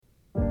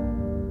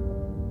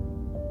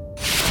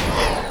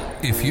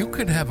If you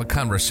could have a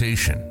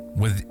conversation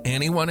with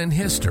anyone in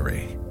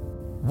history,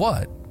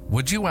 what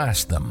would you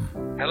ask them?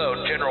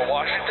 Hello, General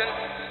Washington.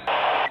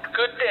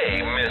 Good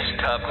day,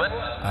 Miss Tubman.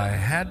 I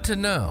had to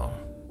know,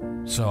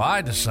 so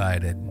I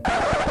decided,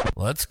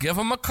 let's give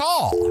them a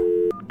call.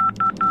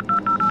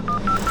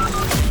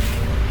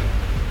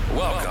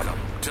 Welcome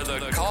to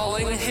the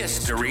Calling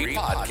History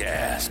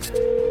Podcast.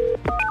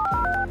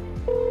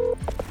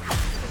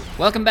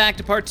 Welcome back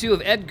to part 2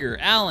 of Edgar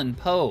Allan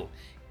Poe.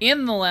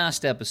 In the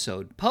last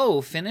episode, Poe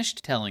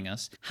finished telling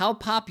us how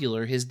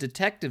popular his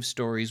detective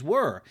stories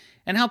were,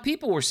 and how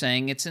people were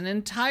saying it's an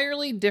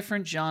entirely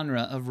different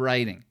genre of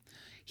writing.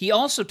 He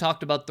also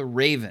talked about the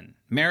Raven,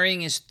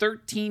 marrying his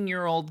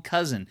 13-year-old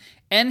cousin,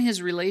 and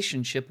his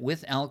relationship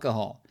with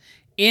alcohol.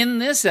 In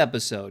this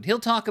episode, he'll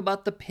talk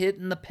about the Pit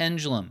and the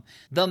Pendulum,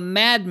 the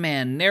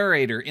madman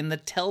narrator in The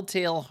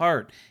Telltale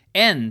Heart,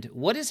 and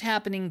what is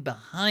happening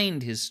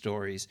behind his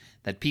stories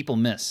that people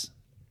miss.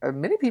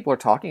 Many people are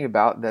talking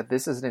about that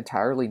this is an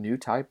entirely new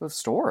type of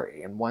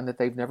story and one that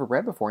they've never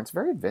read before. It's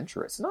very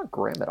adventurous, not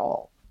grim at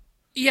all.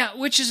 Yeah,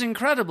 which is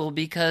incredible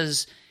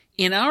because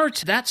in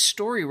that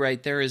story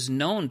right there is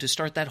known to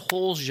start that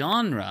whole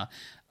genre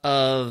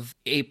of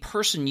a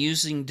person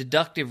using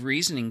deductive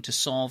reasoning to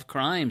solve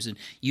crimes and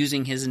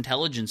using his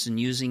intelligence and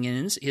using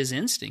his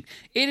instinct.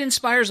 It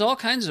inspires all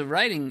kinds of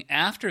writing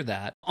after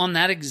that on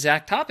that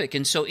exact topic.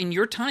 And so in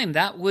your time,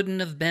 that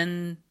wouldn't have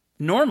been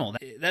normal.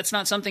 That's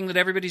not something that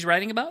everybody's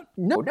writing about?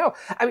 No.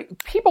 I mean,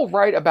 people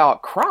write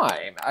about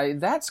crime.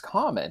 That's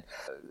common.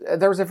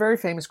 There was a very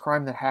famous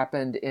crime that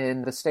happened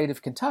in the state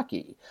of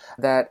Kentucky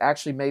that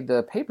actually made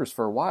the papers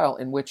for a while,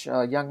 in which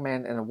a young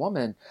man and a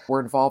woman were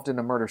involved in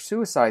a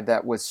murder-suicide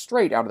that was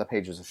straight out of the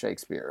pages of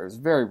Shakespeare. It was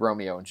very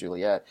Romeo and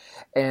Juliet.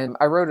 And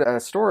I wrote a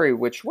story,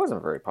 which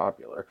wasn't very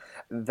popular,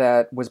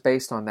 that was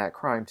based on that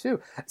crime too.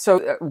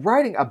 So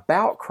writing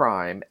about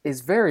crime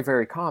is very,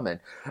 very common.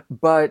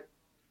 But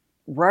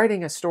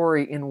writing a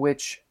story in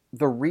which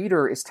the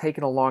reader is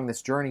taken along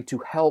this journey to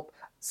help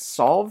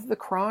solve the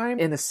crime,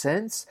 in a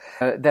sense,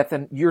 that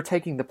then you're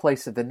taking the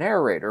place of the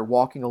narrator,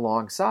 walking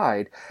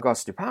alongside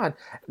Auguste Dupin,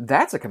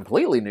 that's a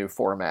completely new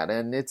format,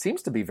 and it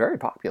seems to be very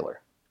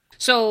popular.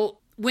 So,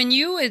 when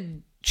you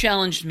had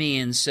challenged me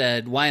and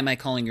said, why am I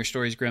calling your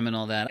stories grim and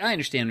all that, I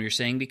understand what you're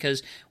saying,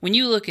 because when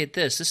you look at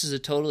this is a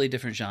totally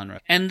different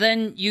genre. And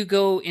then you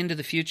go into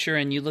the future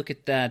and you look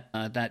at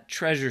that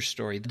treasure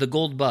story, The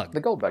Gold Bug. The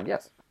Gold Bug,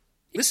 yes.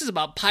 This is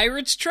about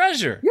pirates'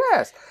 treasure.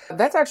 Yes.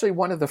 That's actually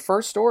one of the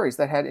first stories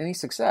that had any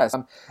success.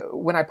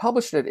 When I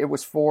published it, it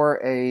was for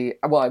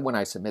when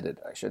I submitted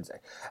it, I should say.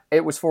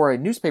 It was for a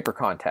newspaper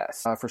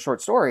contest for short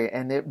story,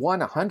 and it won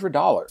 $100.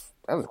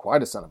 That was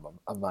quite a sum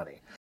of money.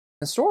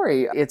 The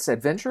story, it's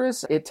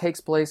adventurous. It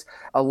takes place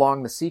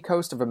along the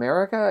seacoast of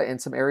America in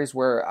some areas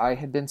where I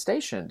had been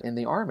stationed in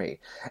the Army.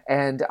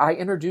 And I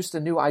introduced a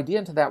new idea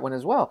into that one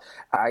as well.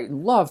 I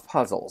love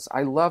puzzles.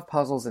 I love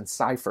puzzles and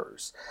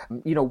ciphers.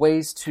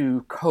 Ways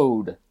to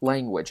code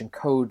language and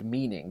code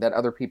meaning that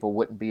other people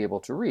wouldn't be able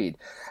to read.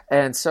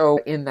 And so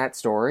in that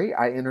story,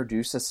 I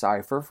introduced a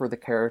cipher for the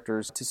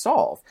characters to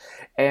solve.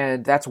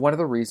 And that's one of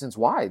the reasons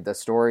why the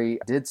story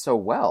did so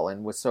well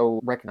and was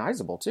so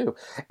recognizable too.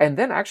 And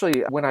then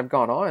actually, when I've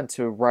gone on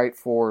to write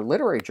for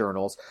literary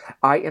journals,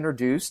 I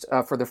introduced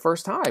for the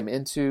first time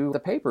into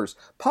the papers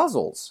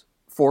puzzles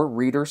for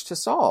readers to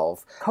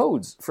solve,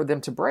 codes for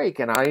them to break,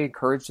 and I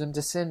encouraged them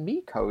to send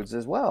me codes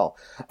as well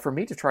for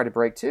me to try to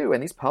break too.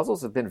 And these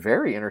puzzles have been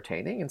very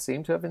entertaining and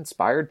seem to have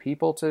inspired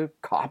people to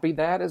copy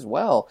that as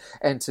well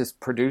and to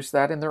produce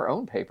that in their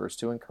own papers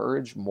to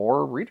encourage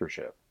more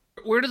readership.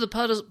 Where do the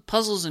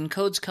puzzles and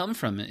codes come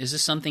from? Is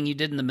this something you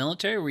did in the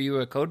military? Were you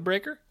a code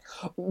breaker?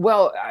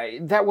 Well,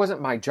 that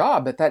wasn't my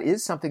job, but that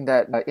is something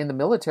that in the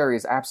military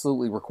is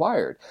absolutely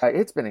required.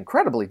 It's been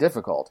incredibly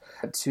difficult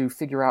to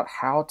figure out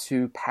how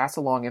to pass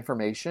along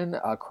information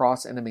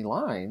across enemy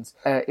lines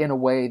in a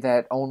way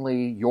that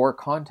only your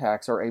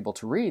contacts are able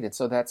to read. And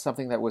so that's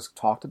something that was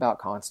talked about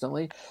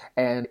constantly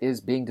and is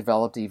being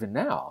developed even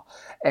now.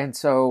 And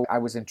so I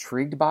was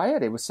intrigued by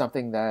it. It was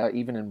something that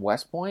even in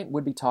West Point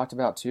would be talked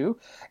about too.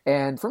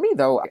 And for me,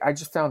 though, I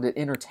just found it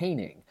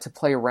entertaining to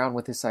play around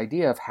with this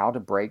idea of how to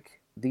break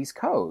these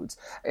codes,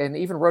 and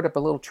even wrote up a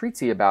little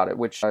treatise about it,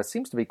 which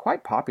seems to be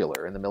quite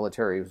popular in the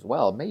military as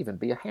well. It may even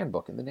be a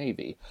handbook in the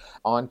Navy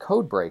on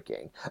code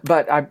breaking.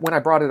 But when I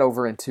brought it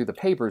over into the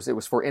papers, it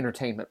was for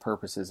entertainment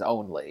purposes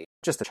only.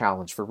 Just a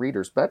challenge for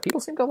readers, but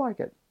people seem to like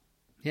it.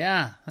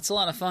 Yeah, that's a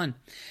lot of fun.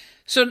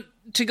 So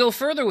to go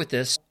further with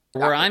this,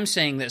 where I'm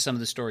saying that some of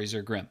the stories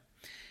are grim.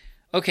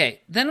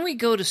 Okay, then we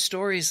go to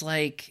stories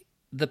like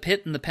The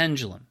Pit and the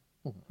Pendulum,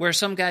 where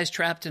some guy's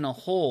trapped in a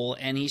hole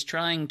and he's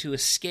trying to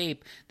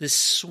escape this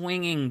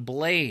swinging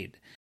blade.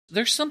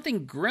 There's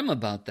something grim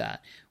about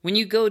that. When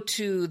you go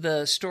to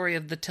the story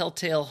of The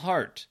Telltale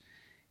Heart,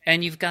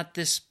 and you've got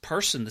this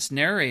person, this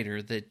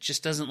narrator, that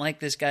just doesn't like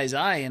this guy's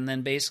eye and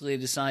then basically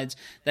decides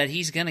that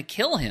he's going to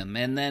kill him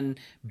and then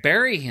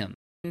bury him.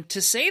 And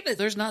to say that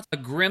there's not a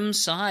grim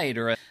side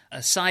or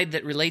a side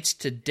that relates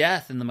to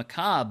death and the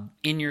macabre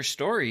in your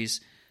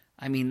stories,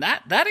 I mean,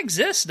 that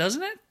exists,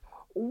 doesn't it?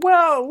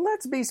 Well,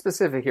 let's be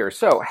specific here.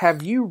 So,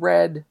 have you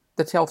read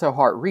The Telltale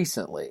Heart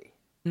recently?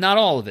 Not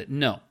all of it,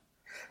 no.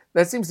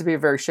 That seems to be a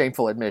very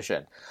shameful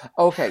admission.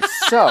 Okay,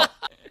 so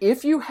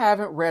if you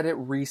haven't read it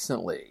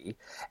recently,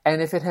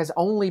 and if it has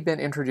only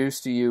been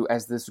introduced to you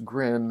as this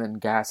grim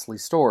and ghastly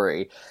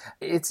story,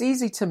 it's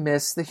easy to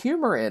miss the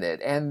humor in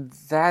it, and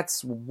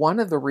that's one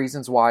of the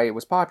reasons why it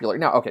was popular.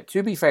 Now, okay,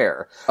 to be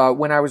fair,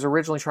 when I was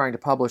originally trying to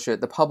publish it,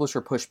 the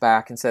publisher pushed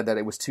back and said that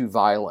it was too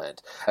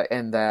violent,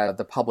 and that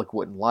the public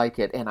wouldn't like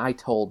it, and I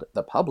told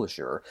the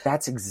publisher,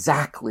 that's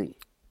exactly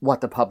what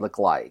the public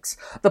likes.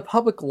 The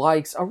public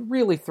likes a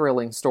really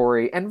thrilling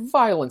story, and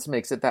violence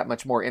makes it that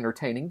much more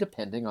entertaining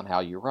depending on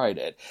how you write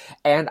it.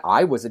 And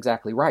I was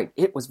exactly right.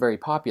 It was very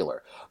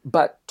popular.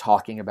 But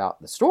talking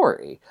about the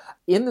story,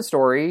 in the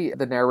story,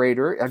 the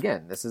narrator,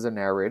 again, this is a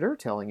narrator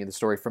telling you the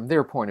story from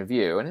their point of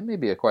view, and it may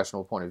be a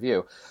questionable point of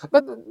view,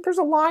 but there's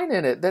a line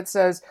in it that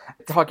says,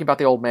 talking about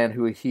the old man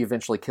who he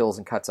eventually kills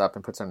and cuts up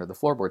and puts under the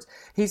floorboards,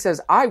 he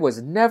says, "I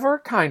was never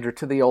kinder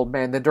to the old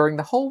man than during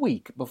the whole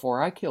week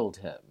before I killed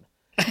him."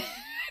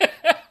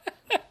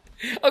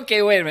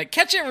 Okay, wait a minute.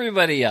 Catch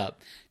everybody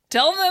up.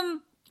 Tell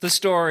them the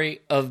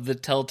story of The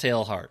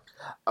Telltale Heart.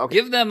 Okay.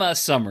 Give them a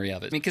summary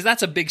of it, because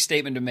that's a big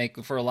statement to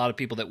make for a lot of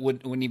people that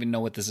wouldn't even know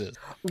what this is.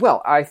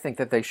 Well, I think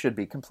that they should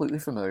be completely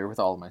familiar with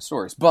all of my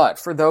stories. But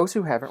for those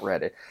who haven't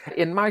read it,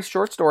 in my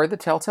short story, The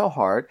Telltale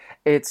Heart,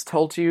 it's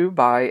told to you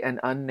by an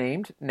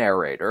unnamed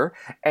narrator,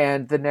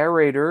 and the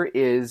narrator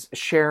is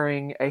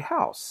sharing a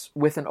house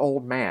with an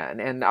old man.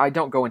 And I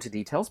don't go into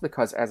details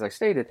because, as I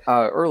stated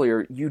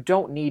earlier, you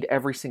don't need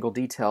every single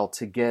detail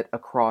to get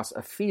across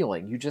a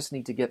feeling. You just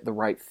need to get the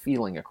right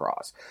feeling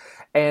across.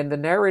 And the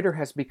narrator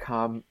has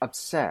become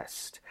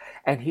obsessed,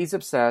 and he's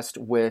obsessed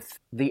with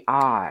the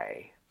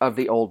eye of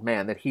the old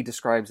man that he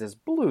describes as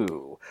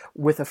blue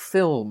with a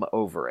film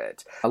over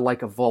it,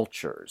 like a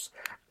vulture's.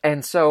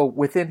 And so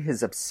within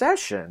his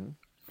obsession,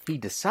 he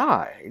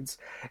decides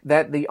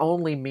that the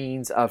only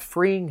means of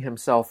freeing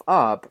himself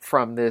up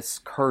from this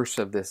curse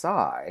of this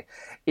eye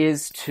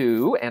is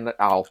to, and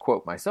I'll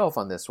quote myself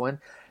on this one,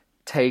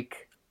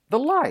 take the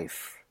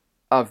life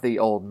of the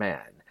old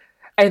man,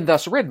 and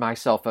thus rid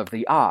myself of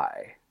the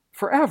eye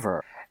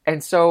forever.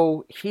 And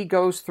so he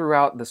goes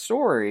throughout the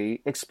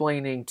story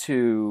explaining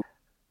to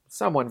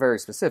someone very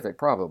specific,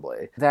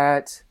 probably,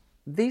 that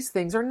these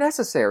things are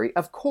necessary.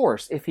 Of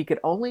course, if he could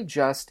only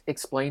just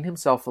explain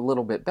himself a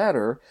little bit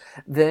better,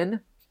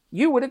 then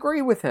you would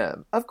agree with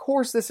him. Of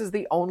course, this is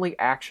the only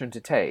action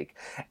to take.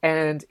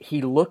 And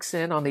he looks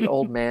in on the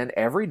old man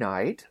every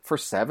night for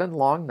 7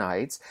 long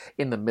nights,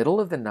 in the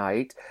middle of the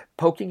night,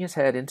 poking his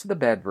head into the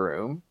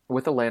bedroom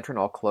with the lantern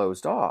all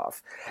closed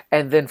off.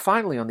 And then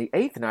finally, on the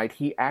 8th night,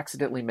 he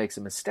accidentally makes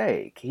a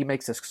mistake. He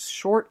makes a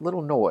short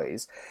little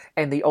noise,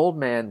 and the old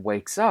man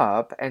wakes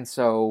up, and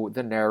so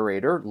the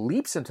narrator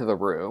leaps into the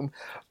room,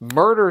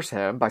 murders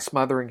him by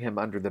smothering him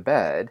under the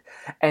bed,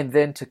 and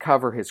then to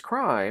cover his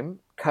crime,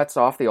 cuts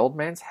off the old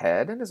man's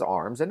head and his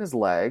arms and his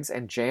legs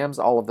and jams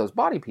all of those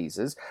body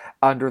pieces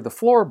under the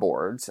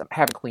floorboards,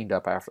 having cleaned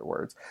up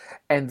afterwards.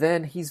 And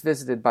then he's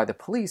visited by the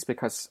police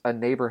because a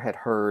neighbor had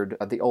heard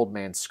the old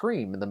man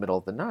scream in the middle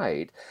of the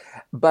night.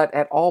 But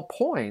at all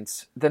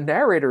points, the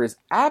narrator is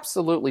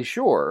absolutely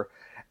sure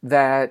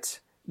that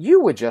you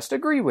would just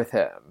agree with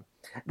him,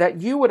 that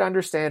you would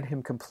understand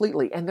him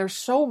completely. And there's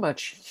so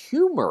much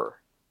humor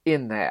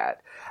in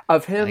that,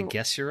 of him, I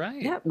guess you're right.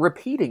 Yeah,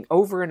 repeating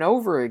over and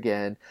over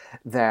again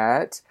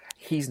that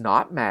he's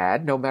not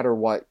mad, no matter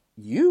what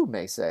you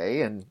may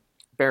say, and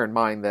bear in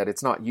mind that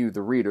it's not you,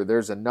 the reader,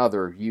 there's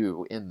another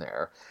you in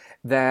there,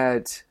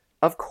 that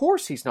of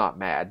course he's not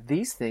mad.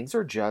 These things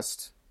are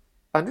just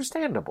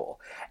understandable.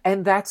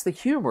 And that's the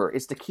humor,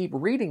 is to keep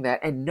reading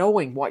that and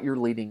knowing what you're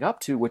leading up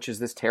to, which is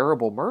this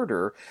terrible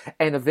murder,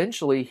 and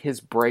eventually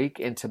his break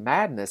into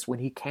madness when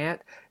he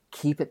can't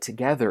keep it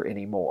together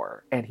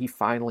anymore, and he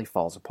finally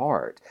falls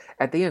apart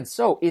at the end.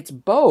 So it's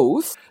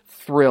both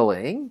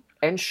thrilling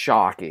and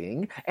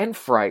shocking and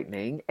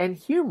frightening and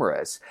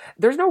humorous.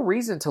 There's no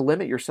reason to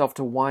limit yourself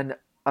to one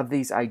of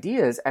these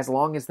ideas as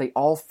long as they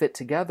all fit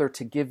together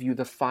to give you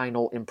the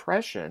final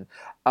impression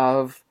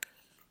of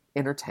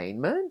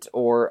entertainment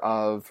or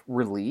of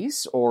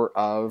release or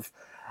of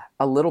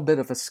a little bit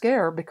of a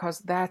scare, because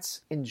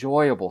that's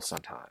enjoyable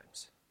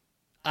sometimes.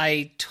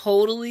 I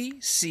totally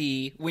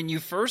see. When you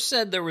first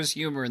said there was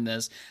humor in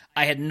this,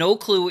 I had no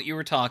clue what you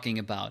were talking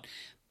about.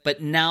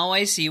 But now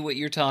I see what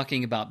you're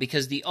talking about,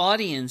 because the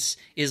audience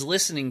is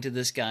listening to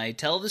this guy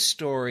tell the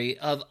story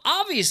of,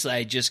 obviously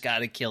I just got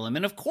to kill him.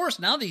 And of course,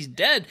 now that he's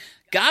dead,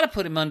 got to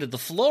put him under the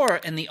floor.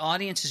 And the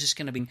audience is just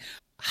going to be,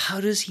 how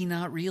does he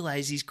not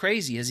realize he's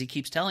crazy? As he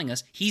keeps telling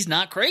us, he's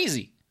not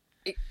crazy.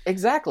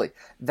 Exactly.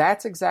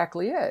 That's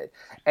exactly it.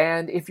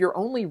 And if you're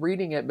only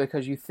reading it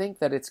because you think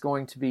that it's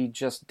going to be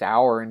just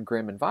dour and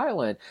grim and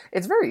violent,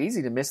 it's very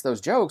easy to miss those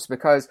jokes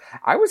because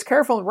I was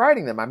careful in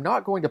writing them. I'm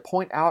not going to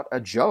point out a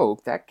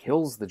joke. That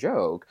kills the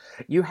joke.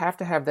 You have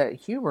to have that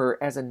humor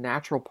as a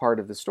natural part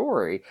of the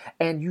story.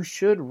 And you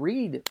should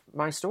read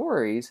my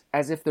stories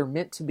as if they're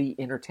meant to be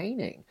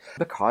entertaining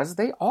because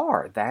they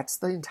are. That's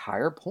the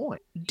entire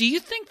point. Do you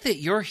think that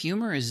your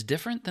humor is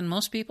different than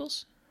most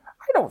people's?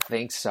 I don't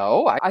think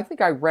so. I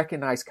think I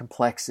recognize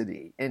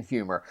complexity in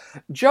humor.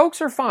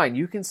 Jokes are fine.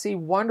 You can see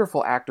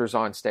wonderful actors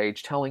on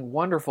stage telling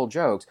wonderful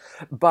jokes,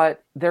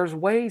 but there's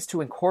ways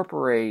to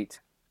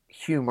incorporate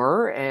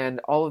humor and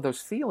all of those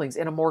feelings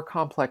in a more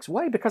complex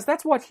way because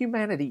that's what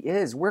humanity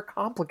is. We're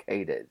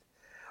complicated.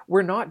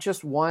 We're not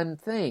just one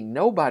thing.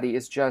 Nobody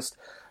is just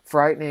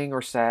frightening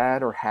or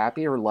sad or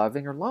happy or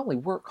loving or lonely.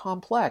 We're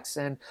complex,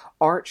 and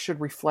art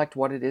should reflect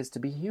what it is to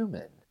be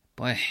human.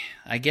 Boy,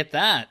 I get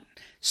that.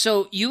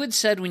 So you had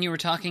said when you were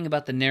talking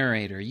about the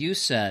narrator, you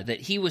said that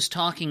he was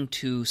talking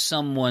to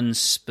someone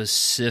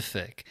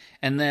specific.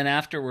 And then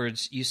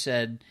afterwards you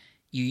said,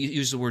 you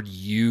used the word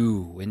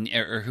you,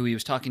 or who he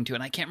was talking to,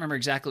 and I can't remember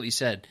exactly what you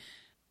said.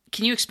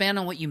 Can you expand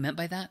on what you meant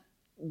by that?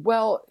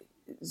 Well,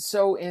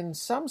 so in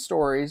some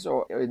stories,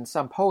 or in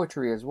some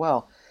poetry as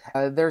well,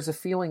 there's a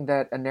feeling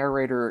that a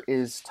narrator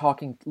is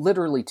talking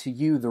literally to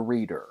you, the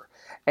reader,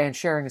 and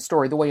sharing a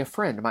story the way a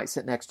friend might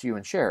sit next to you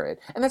and share it.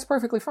 And that's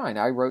perfectly fine.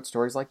 I wrote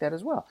stories like that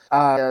as well.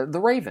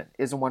 The Raven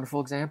is a wonderful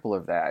example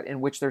of that,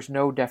 in which there's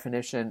no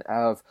definition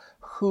of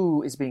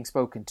who is being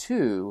spoken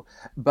to,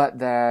 but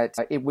that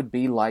it would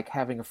be like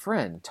having a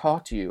friend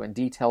talk to you and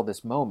detail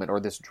this moment or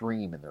this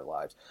dream in their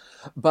lives.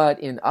 But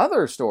in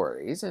other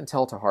stories, and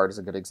Tell to Heart is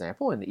a good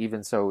example, and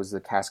even so is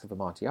the Cask of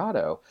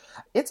Amontillado,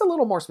 it's a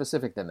little more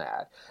specific than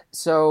that.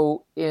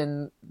 So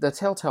in the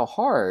Telltale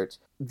Heart,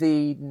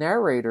 the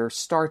narrator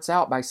starts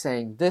out by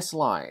saying this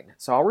line.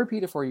 So I'll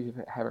repeat it for you if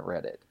you haven't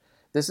read it.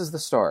 This is the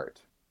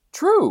start.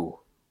 True.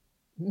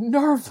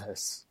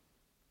 Nervous.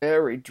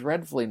 Very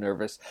dreadfully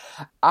nervous.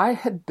 I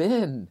had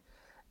been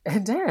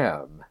and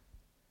am.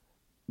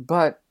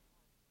 But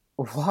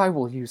why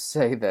will you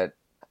say that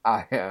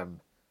I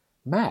am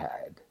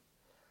mad?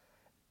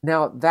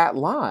 Now that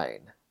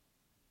line,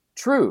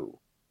 true,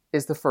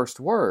 is the first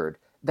word.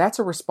 That's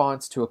a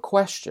response to a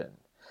question.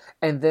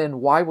 And then,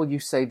 why will you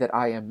say that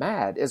I am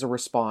mad is a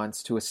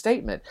response to a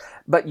statement.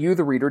 But you,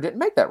 the reader, didn't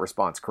make that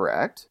response,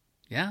 correct?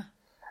 Yeah.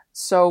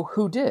 So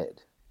who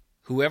did?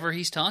 Whoever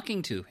he's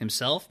talking to.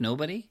 Himself?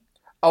 Nobody?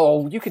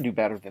 Oh, you can do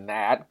better than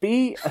that.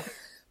 Be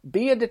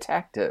a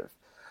detective.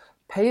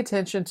 Pay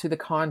attention to the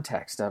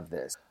context of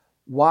this.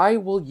 Why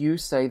will you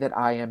say that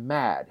I am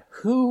mad?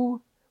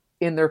 Who,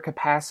 in their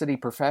capacity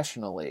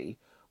professionally,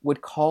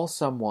 would call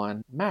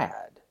someone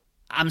mad?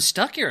 I'm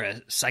stuck here.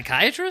 A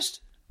psychiatrist?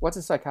 What's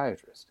a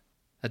psychiatrist?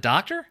 A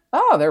doctor?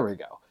 Oh, there we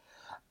go.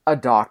 A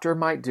doctor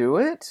might do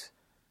it.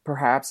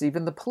 Perhaps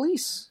even the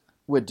police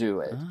would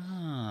do it.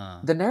 Ah.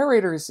 The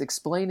narrator is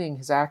explaining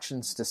his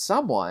actions to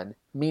someone,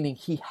 meaning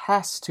he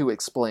has to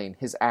explain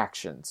his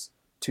actions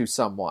to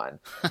someone.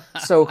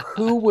 So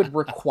who would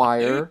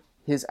require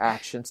his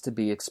actions to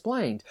be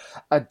explained?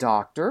 A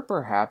doctor,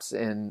 perhaps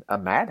in a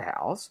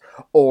madhouse,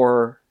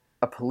 or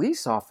a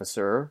police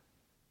officer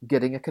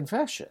getting a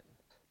confession.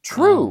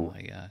 True. Oh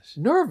my gosh.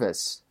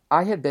 Nervous.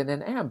 I had been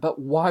and am, but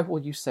why will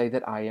you say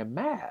that I am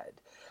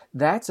mad?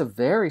 That's a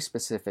very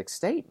specific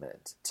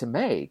statement to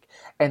make,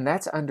 and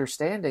that's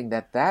understanding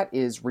that that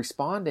is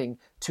responding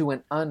to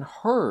an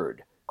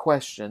unheard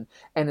question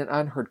and an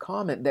unheard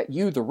comment that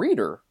you, the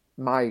reader,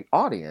 my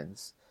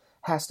audience,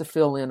 has to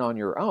fill in on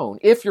your own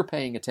if you're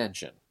paying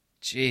attention.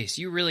 Jeez,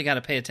 you really got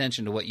to pay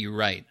attention to what you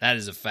write. That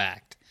is a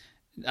fact.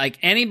 Like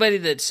anybody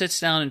that sits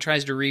down and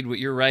tries to read what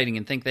you're writing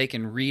and think they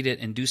can read it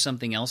and do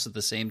something else at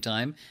the same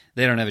time,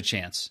 they don't have a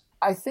chance.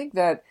 I think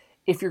that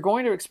if you're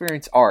going to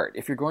experience art,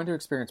 if you're going to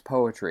experience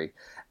poetry,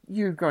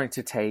 you're going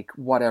to take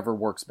whatever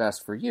works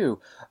best for you.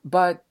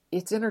 But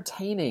it's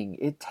entertaining.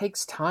 It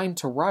takes time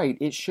to write.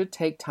 It should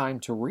take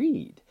time to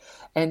read.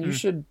 And you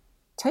should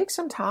take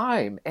some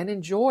time and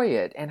enjoy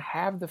it and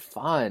have the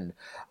fun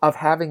of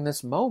having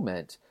this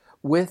moment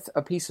with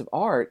a piece of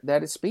art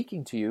that is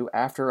speaking to you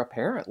after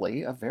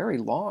apparently a very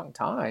long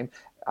time,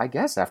 I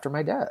guess after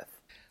my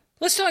death.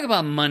 Let's talk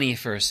about money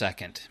for a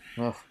second.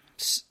 Ugh.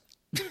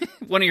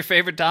 One of your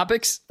favorite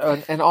topics?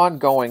 An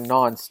ongoing,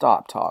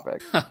 non-stop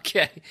topic.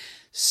 Okay.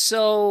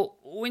 So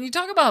when you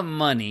talk about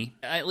money,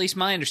 at least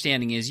my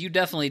understanding is you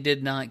definitely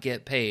did not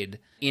get paid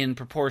in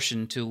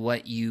proportion to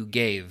what you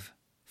gave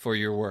for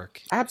your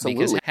work.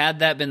 Absolutely. Because had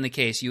that been the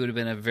case, you would have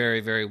been a very,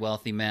 very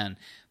wealthy man.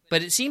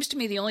 But it seems to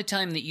me the only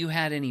time that you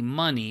had any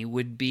money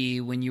would be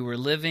when you were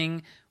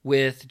living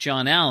with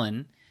John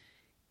Allan,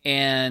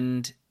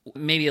 and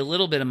maybe a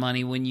little bit of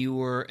money when you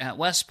were at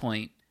West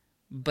Point.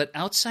 But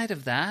outside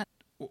of that,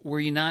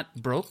 were you not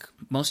broke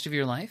most of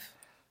your life?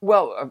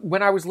 Well,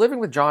 when I was living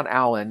with John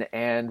Allan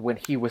and when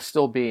he was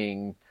still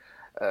being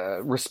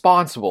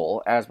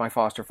responsible as my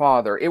foster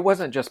father, it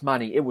wasn't just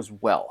money, it was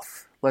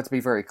wealth. Let's be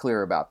very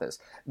clear about this.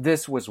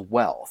 This was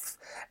wealth.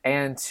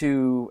 And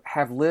to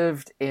have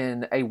lived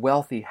in a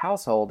wealthy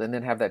household and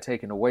then have that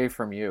taken away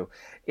from you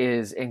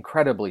is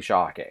incredibly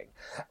shocking.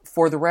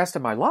 For the rest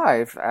of my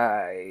life,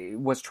 I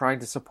was trying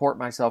to support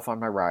myself on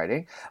my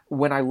writing.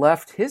 When I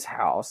left his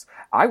house,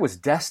 I was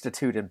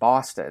destitute in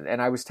Boston,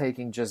 and I was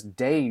taking just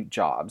day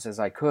jobs as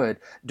I could,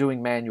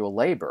 doing manual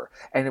labor.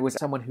 And it was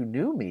someone who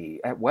knew me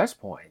at West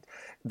Point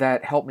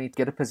that helped me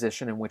get a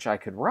position in which I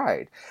could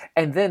write.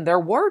 And then there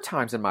were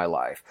times in my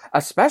life,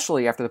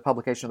 especially after the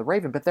publication of The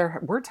Raven, but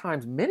there were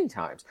times, many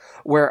times,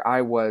 where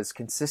I was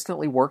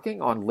consistently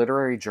working on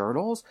literary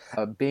journals,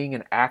 being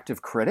an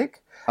active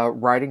critic,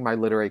 writing my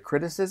literary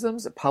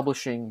criticisms,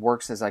 publishing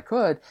works as I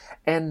could,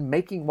 and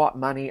making what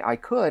money I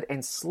could,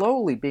 and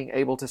slowly being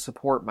able to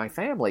support my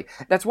family.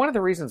 That's one of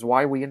the reasons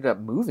why we ended up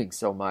moving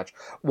so much,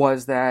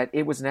 was that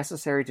it was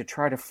necessary to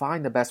try to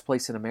find the best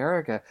place in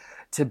America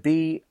to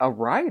be a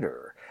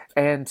writer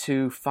and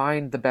to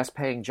find the best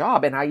paying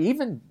job. And I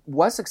even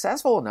was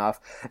successful enough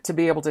to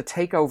be able to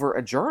take over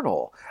a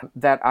journal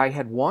that I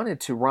had wanted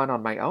to run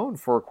on my own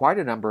for quite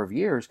a number of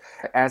years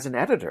as an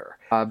editor,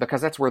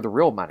 because that's where the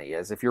real money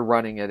is, if you're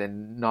running it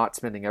and not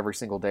spending every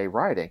single day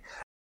writing.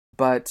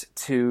 But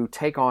to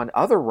take on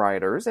other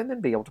writers and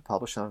then be able to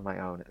publish them on my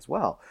own as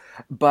well.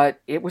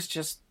 But it was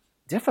just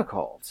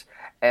difficult.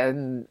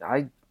 And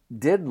I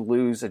did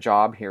lose a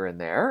job here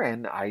and there,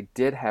 and I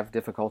did have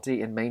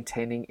difficulty in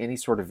maintaining any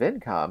sort of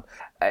income.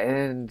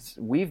 And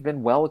we've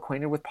been well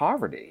acquainted with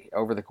poverty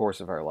over the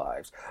course of our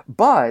lives.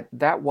 But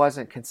that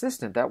wasn't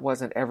consistent. That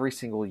wasn't every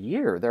single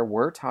year. There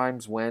were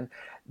times when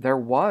there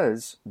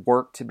was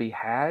work to be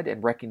had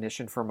and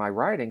recognition for my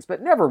writings, but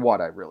never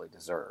what I really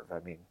deserve. I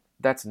mean,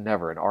 that's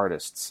never an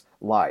artist's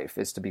life,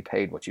 is to be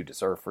paid what you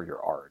deserve for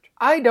your art.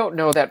 I don't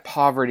know that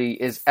poverty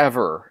is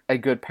ever a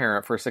good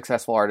parent for a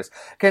successful artist,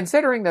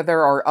 considering that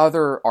there are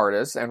other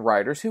artists and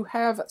writers who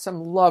have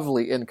some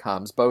lovely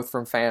incomes, both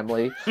from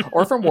family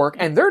or from work,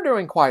 and they're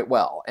doing quite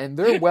well, and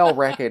they're well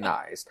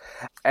recognized.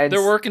 And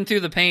they're working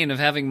through the pain of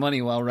having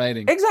money while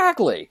writing.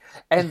 Exactly.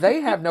 And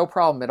they have no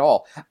problem at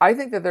all. I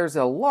think that there's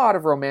a lot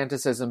of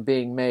romanticism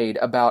being made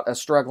about a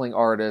struggling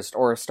artist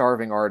or a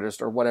starving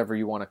artist or whatever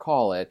you want to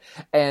call it,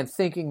 and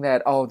thinking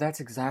that, oh,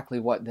 that's exactly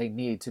what they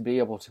need to be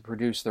able to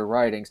produce their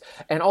writings.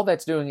 And all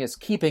that's doing is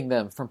keeping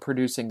them from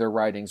producing their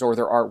writings or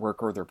their artwork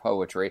or their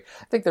poetry.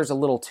 I think there's a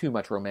little too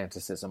much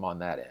romanticism on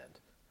that end.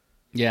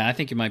 Yeah, I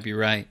think you might be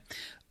right.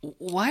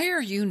 Why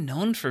are you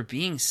known for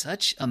being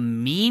such a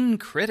mean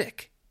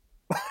critic?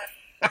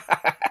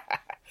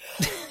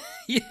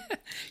 Yeah,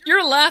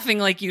 you're laughing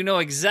like you know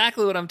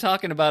exactly what I'm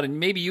talking about, and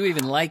maybe you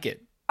even like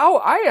it. Oh,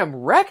 I am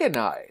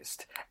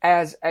recognized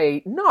as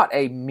not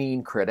a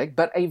mean critic,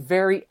 but a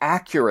very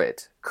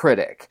accurate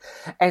critic.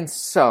 And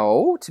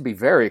so, to be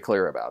very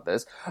clear about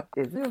this,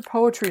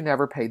 poetry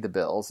never paid the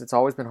bills. It's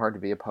always been hard to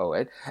be a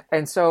poet.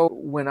 And so,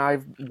 when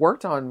I've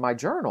worked on my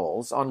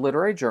journals, on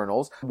literary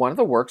journals, one of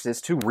the works is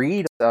to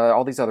read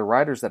all these other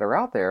writers that are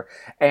out there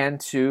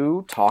and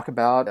to talk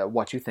about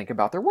what you think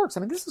about their works. I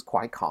mean, this is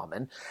quite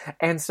common.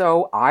 And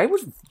so, I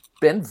was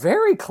been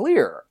very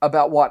clear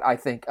about what I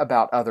think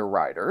about other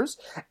writers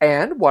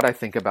and what I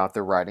think about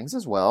their writings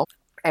as well.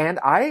 And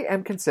I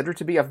am considered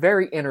to be a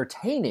very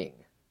entertaining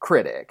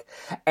critic.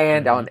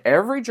 And on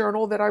every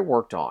journal that I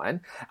worked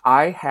on,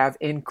 I have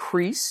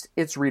increased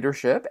its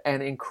readership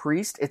and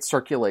increased its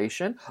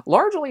circulation,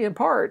 largely in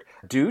part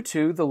due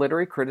to the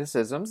literary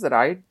criticisms that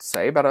I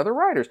say about other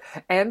writers.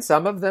 And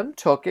some of them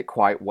took it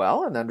quite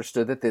well and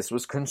understood that this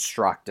was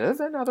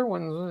constructive, and other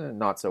ones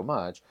not so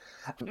much.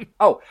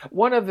 Oh,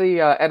 one of the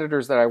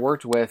editors that I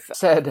worked with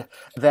said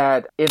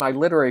that in my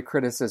literary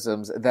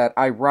criticisms that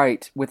I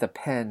write with a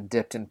pen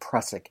dipped in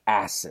prussic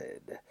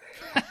acid.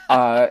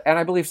 And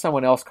I believe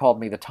someone else called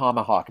me the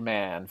Tomahawk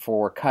Man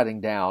for cutting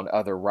down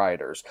other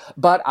writers.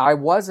 But I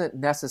wasn't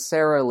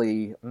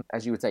necessarily,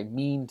 as you would say,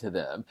 mean to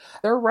them.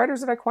 There are writers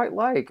that I quite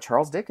like.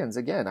 Charles Dickens,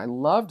 again, I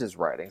loved his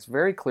writings.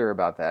 Very clear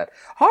about that.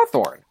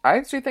 Hawthorne, I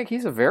actually think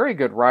he's a very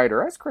good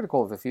writer. I was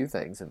critical of a few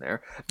things in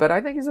there, but I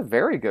think he's a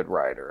very good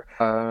writer.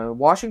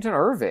 Washington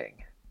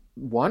Irving,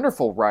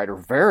 wonderful writer,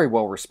 very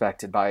well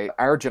respected by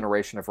our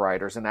generation of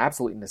writers, and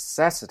absolutely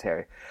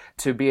necessary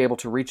to be able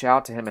to reach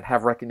out to him and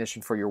have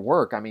recognition for your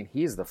work. I mean,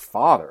 he's the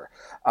father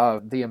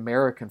of the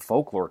American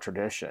folklore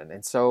tradition.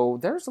 And so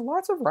there's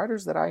lots of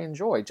writers that I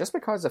enjoy. Just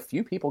because a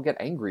few people get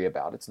angry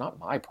about it's not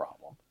my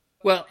problem.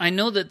 Well, I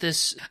know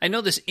this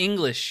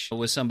English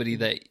was somebody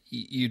that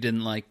you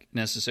didn't like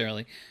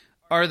necessarily.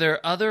 Are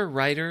there other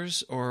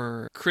writers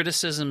or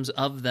criticisms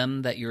of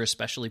them that you're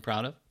especially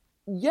proud of?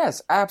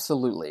 Yes,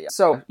 absolutely.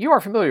 So you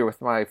are familiar with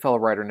my fellow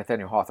writer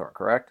Nathaniel Hawthorne,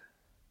 correct?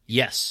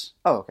 Yes.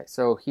 Oh, okay.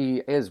 So he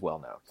is well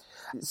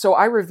known. So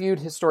I reviewed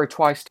his story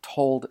Twice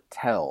Told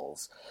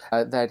Tales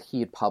that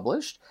he had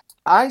published.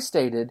 I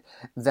stated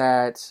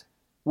that,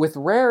 with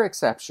rare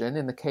exception,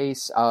 in the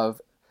case of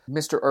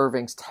Mr.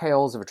 Irving's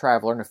Tales of a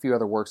Traveler and a few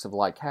other works of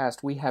like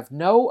cast, we have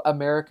no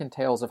American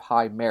tales of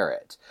high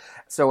merit.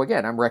 So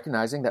again, I'm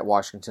recognizing that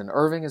Washington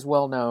Irving is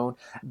well known,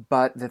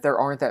 but that there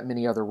aren't that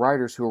many other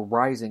writers who are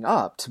rising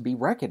up to be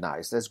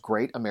recognized as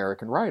great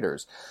American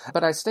writers.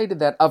 But I stated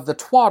that of the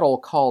twaddle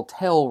called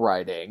tale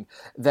writing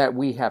that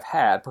we have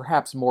had,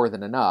 perhaps more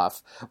than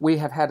enough, we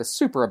have had a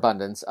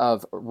superabundance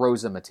of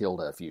Rosa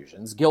Matilda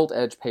effusions,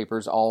 gilt-edged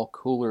papers all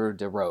couleur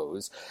de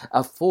rose,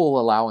 a full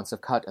allowance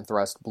of cut and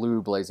thrust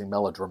blue-blazing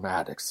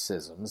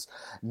melodramaticisms,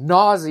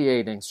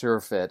 nauseating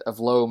surfeit of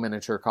low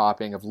miniature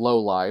copying of low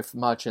life,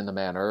 much in the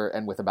manner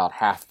and with about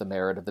half the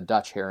merit of the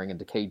Dutch herring and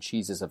decayed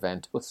cheeses of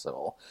Van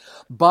Tussel.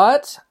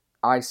 But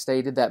I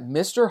stated that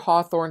Mr.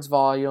 Hawthorne's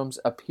volumes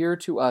appear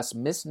to us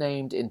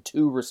misnamed in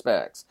two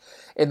respects.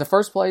 In the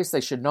first place,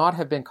 they should not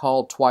have been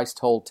called Twice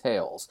Told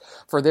Tales,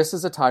 for this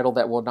is a title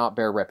that will not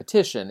bear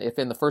repetition. If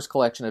in the first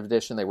collection of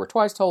edition they were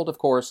twice told, of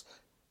course,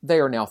 they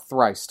are now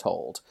thrice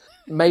told.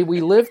 May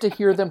we live to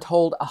hear them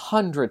told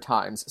 100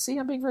 times. See,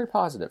 I'm being very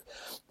positive.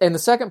 In the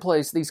second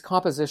place, these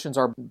compositions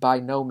are by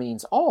no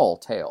means all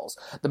tales.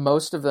 The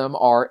most of them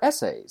are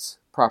essays,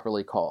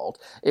 properly called.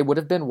 It would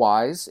have been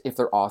wise if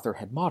their author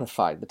had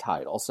modified the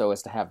title so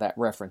as to have that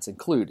reference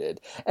included,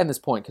 and this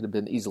point could have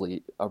been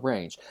easily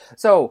arranged.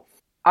 So,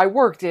 I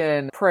worked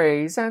in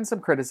praise and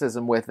some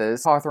criticism with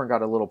this. Hawthorne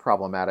got a little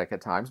problematic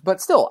at times, but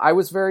still, I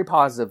was very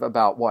positive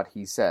about what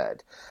he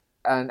said.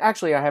 And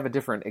actually, I have a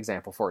different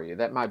example for you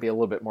that might be a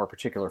little bit more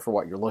particular for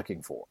what you're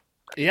looking for.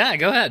 Yeah,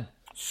 go ahead.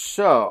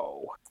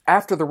 So,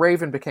 after The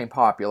Raven became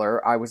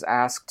popular, I was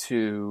asked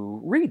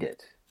to read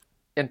it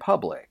in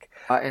public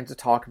and to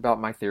talk about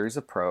my theories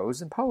of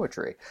prose and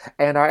poetry.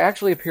 And I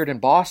actually appeared in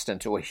Boston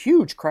to a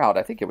huge crowd.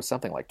 I think it was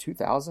something like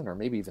 2,000 or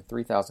maybe even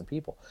 3,000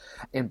 people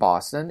in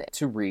Boston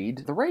to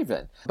read The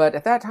Raven. But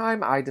at that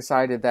time, I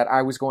decided that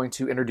I was going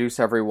to introduce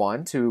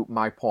everyone to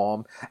my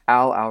poem,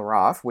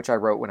 Al-Raf, which I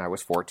wrote when I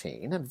was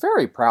 14 and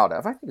very proud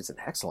of. I think it's an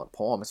excellent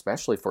poem,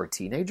 especially for a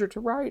teenager to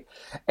write.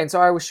 And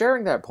so I was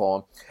sharing that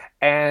poem,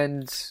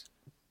 and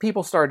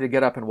people started to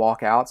get up and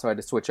walk out, so I had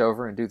to switch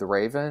over and do The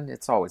Raven.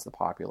 It's always the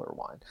popular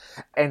one.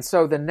 And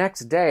so the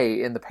next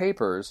day in the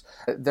papers,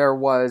 there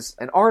was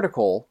an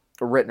article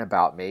written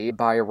about me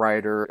by a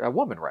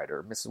woman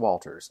writer, Mrs.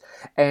 Walters.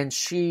 And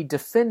she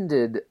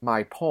defended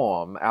my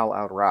poem,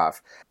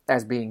 Al-Raf,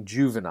 as being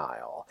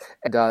juvenile.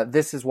 And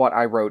this is what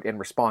I wrote in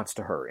response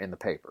to her in the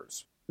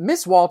papers.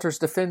 Miss Walters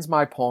defends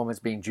my poem as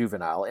being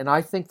juvenile, and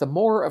I think the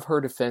more of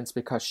her defense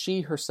because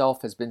she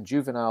herself has been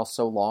juvenile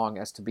so long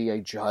as to be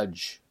a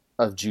judge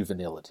of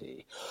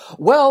juvenility.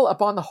 Well,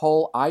 upon the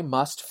whole, I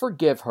must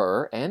forgive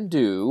her, and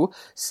do.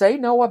 Say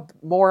no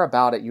more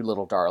about it, you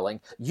little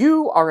darling.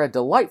 You are a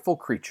delightful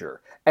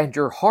creature, and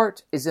your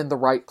heart is in the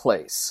right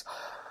place.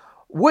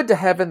 Would to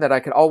heaven that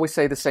I could always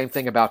say the same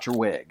thing about your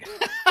wig.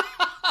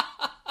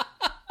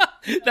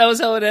 That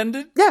was how it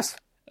ended? Yes.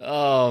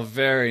 Oh,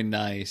 very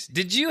nice.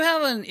 Did you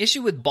have an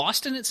issue with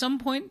Boston at some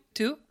point,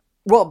 too?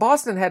 Well,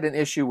 Boston had an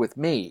issue with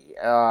me.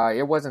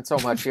 It wasn't so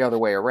much the other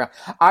way around.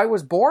 I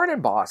was born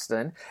in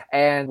Boston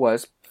and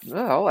was,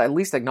 well, at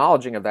least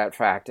acknowledging of that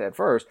fact at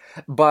first.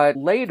 But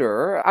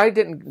later, I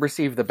didn't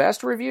receive the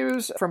best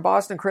reviews from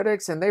Boston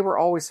critics, and they were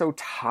always so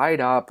tied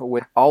up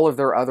with all of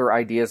their other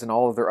ideas and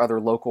all of their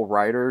other local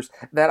writers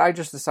that I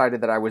just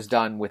decided that I was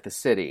done with the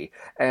city.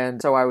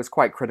 And so I was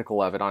quite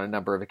critical of it on a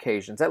number of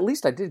occasions. At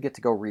least I did get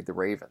to go read The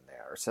Raven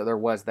there. So there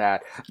was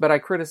that. But I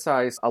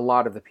criticized a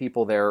lot of the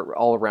people there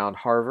all around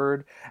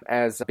Harvard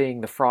as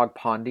being the frog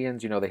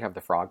pondians. You know, they have the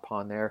frog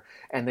pond there.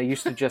 And they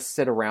used to just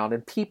sit around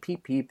and peep,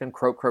 peep, peep and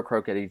croak, croak,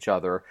 croak at each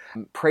other,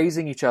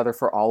 praising each other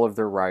for all of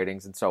their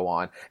writings and so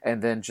on,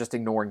 and then just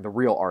ignoring the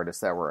real artists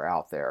that were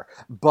out there.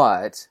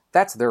 But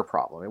that's their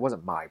problem. It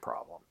wasn't my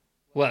problem.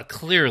 Well,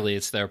 clearly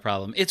it's their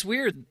problem. It's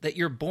weird that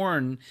you're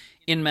born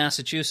in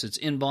Massachusetts,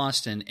 in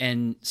Boston,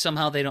 and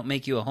somehow they don't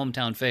make you a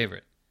hometown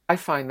favorite. I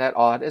find that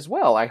odd as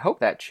well. I hope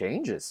that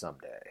changes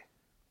someday.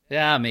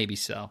 Yeah, maybe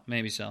so.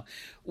 Maybe so.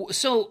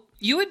 So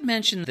you had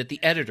mentioned that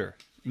the editor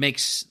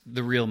makes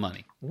the real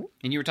money. Mm-hmm.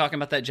 And you were talking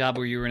about that job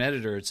where you were an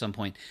editor at some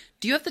point.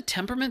 Do you have the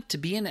temperament to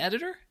be an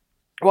editor?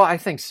 Well, I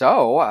think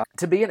so.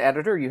 To be an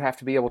editor, you have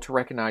to be able to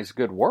recognize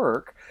good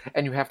work,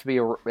 and you have to be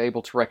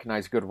able to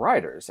recognize good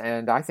writers,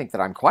 and I think that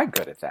I'm quite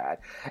good at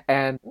that.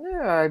 And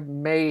I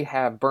may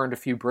have burned a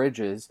few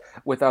bridges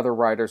with other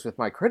writers with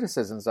my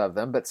criticisms of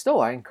them, but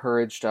still I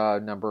encouraged a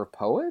number of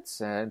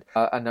poets and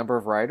a number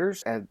of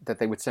writers that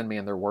they would send me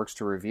in their works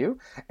to review.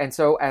 And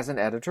so as an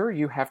editor,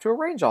 you have to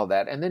arrange all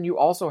that, and then you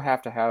also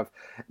have to have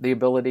the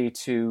ability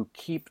to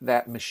keep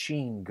that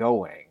machine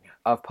going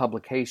of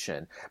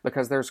publication,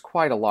 because there's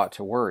quite a lot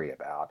to worry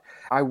about.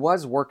 I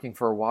was working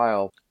for a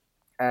while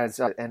as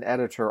an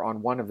editor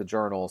on one of the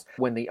journals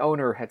when the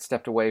owner had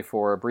stepped away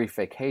for a brief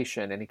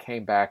vacation, and he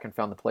came back and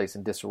found the place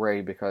in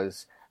disarray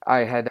because I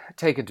had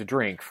taken to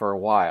drink for a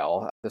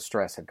while. The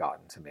stress had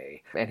gotten to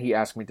me, and he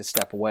asked me to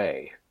step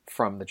away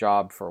from the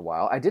job for a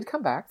while. I did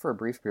come back for a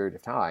brief period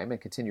of time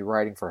and continue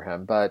writing for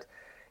him, but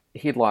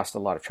he'd lost a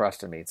lot of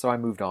trust in me, so I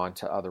moved on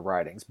to other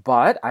writings.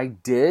 But I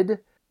did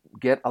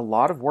get a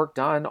lot of work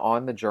done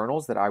on the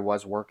journals that I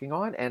was working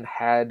on and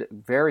had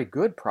very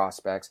good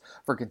prospects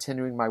for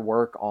continuing my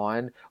work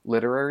on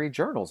literary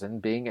journals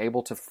and being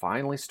able to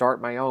finally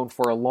start my own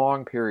for a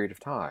long period of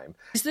time.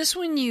 Is this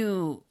when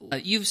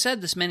you've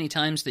said this many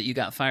times that you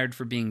got fired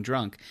for being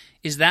drunk.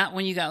 Is that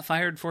when you got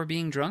fired for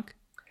being drunk?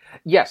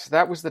 Yes,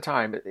 that was the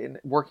time. In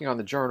working on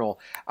the journal,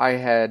 I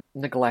had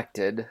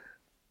neglected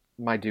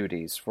my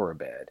duties for a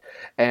bit,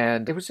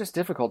 and it was just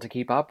difficult to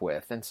keep up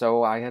with, and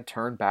so I had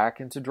turned back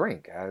into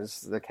drink,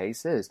 as the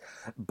case is.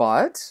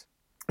 But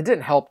it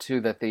didn't help, too,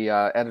 that the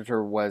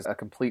editor was a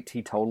complete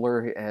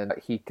teetotaler, and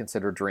he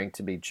considered drink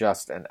to be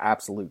just an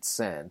absolute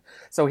sin,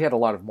 so he had a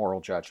lot of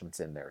moral judgments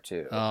in there,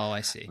 too. Oh,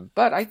 I see.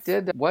 But I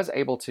was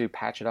able to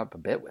patch it up a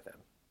bit with him.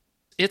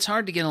 It's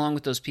hard to get along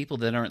with those people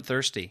that aren't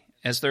thirsty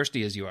as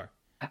you are.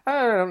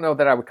 I don't know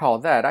that I would call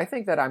it that. I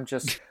think that I'm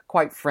just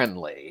quite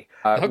friendly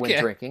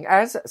when drinking,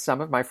 as some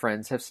of my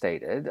friends have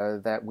stated,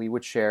 that we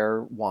would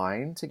share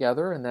wine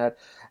together, and that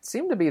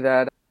seemed to be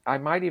that I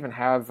might even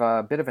have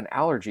a bit of an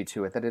allergy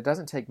to it, that it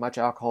doesn't take much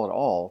alcohol at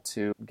all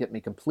to get me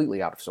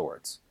completely out of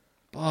sorts.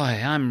 Boy,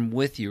 I'm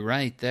with you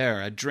right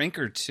there. A drink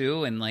or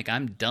two, and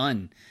I'm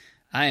done.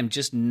 I am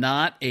just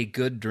not a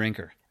good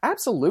drinker.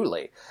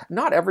 Absolutely.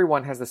 Not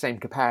everyone has the same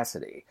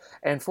capacity.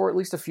 And for at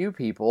least a few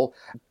people,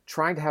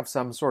 trying to have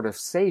some sort of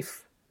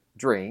safe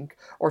drink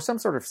or some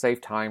sort of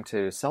safe time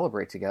to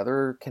celebrate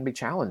together can be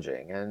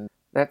challenging. And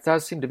that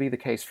does seem to be the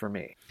case for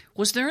me.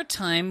 Was there a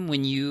time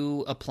when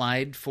you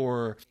applied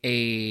for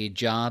a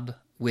job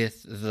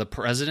with the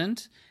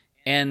president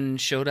and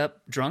showed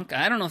up drunk?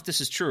 I don't know if this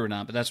is true or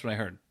not, but that's what I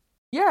heard.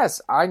 Yes,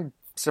 I'm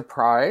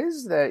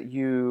surprised that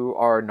you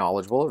are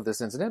knowledgeable of this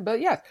incident, but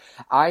yes,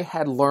 I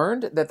had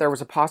learned that there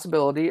was a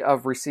possibility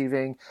of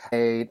receiving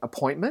an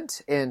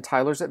appointment in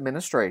Tyler's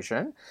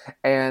administration,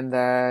 and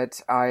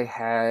that I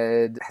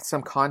had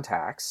some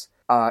contacts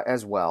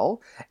as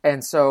well.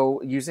 And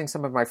so using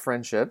some of my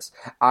friendships,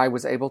 I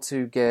was able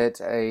to get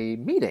a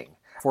meeting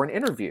for an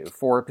interview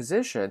for a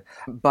position,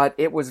 but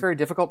it was very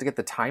difficult to get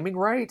the timing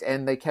right,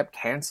 and they kept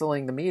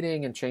canceling the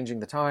meeting and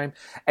changing the time.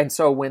 And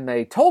so when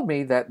they told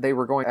me that they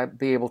were going to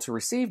be able to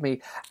receive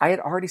me, I had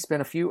already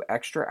spent a few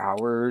extra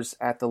hours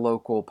at the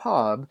local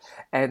pub.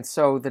 And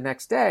so the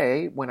next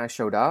day when I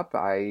showed up,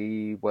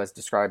 I was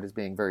described as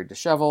being very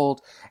disheveled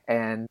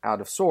and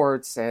out of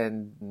sorts,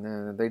 and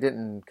they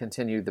didn't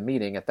continue the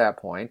meeting at that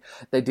point.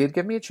 They did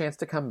give me a chance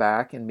to come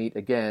back and meet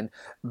again,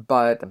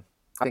 but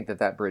I think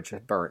that bridge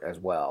had burnt as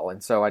well,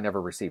 and so I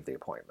never received the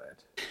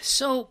appointment.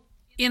 So,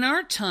 in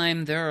our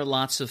time, there are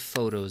lots of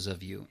photos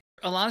of you.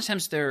 A lot of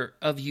times they're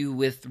of you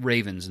with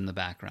ravens in the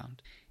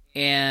background.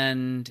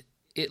 And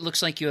it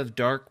looks like you have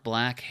dark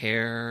black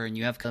hair, and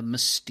you have a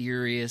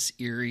mysterious,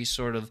 eerie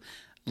sort of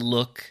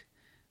look.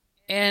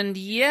 And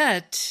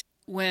yet,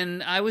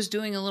 when I was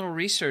doing a little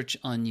research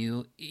on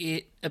you,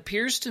 it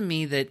appears to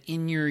me that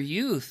in your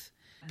youth,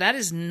 that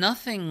is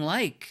nothing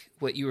like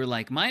what you were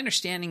like. My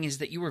understanding is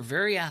that you were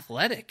very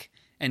athletic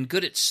and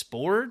good at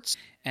sports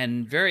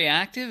and very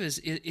active.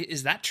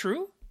 Is that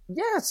true?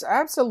 Yes,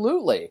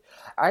 absolutely.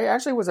 I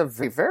actually was a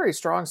very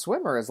strong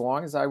swimmer as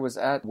long as I was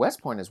at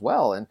West Point as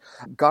well, and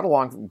got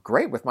along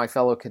great with my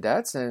fellow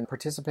cadets and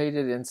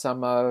participated in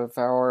some of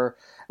our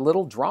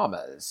little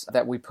dramas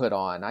that we put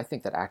on. I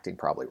think that acting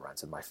probably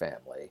runs in my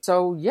family.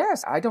 So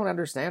yes, I don't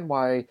understand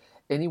why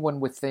anyone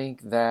would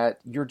think that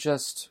you're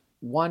just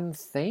one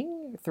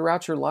thing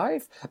throughout your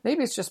life.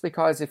 Maybe it's just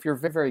because if you're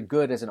very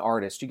good as an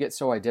artist, you get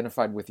so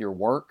identified with your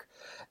work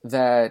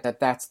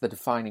that's the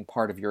defining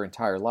part of your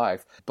entire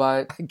life.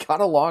 But I got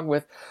along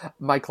with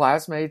my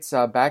classmates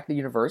back at the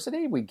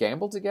university. We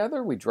gambled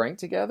together, we drank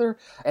together,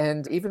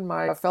 and even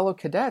my fellow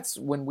cadets,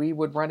 when we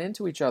would run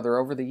into each other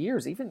over the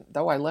years, even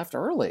though I left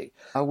early,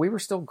 we were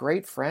still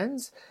great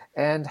friends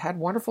and had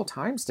wonderful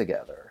times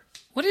together.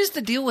 What is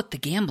the deal with the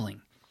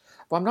gambling?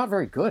 Well, I'm not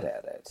very good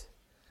at it.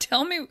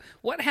 Tell me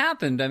what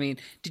happened. I mean,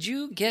 did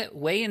you get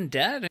way in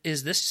debt?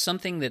 Is this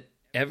something that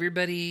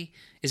everybody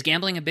is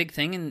gambling a big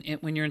thing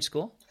when you're in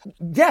school?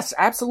 Yes,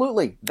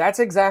 absolutely. That's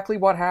exactly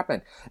what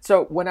happened.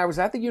 So when I was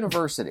at the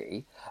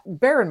university,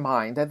 bear in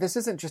mind that this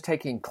isn't just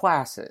taking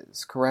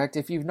classes, correct?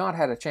 If you've not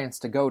had a chance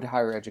to go to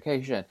higher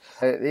education,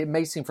 it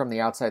may seem from the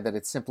outside that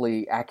it's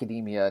simply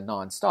academia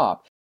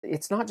nonstop.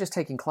 It's not just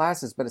taking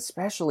classes, but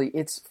especially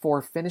it's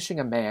for finishing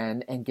a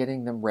man and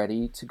getting them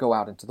ready to go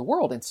out into the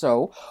world. And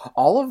so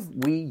all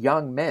of we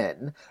young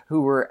men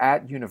who were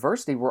at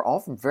university were all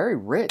from very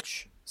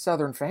rich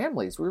Southern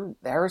families. We were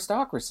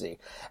aristocracy.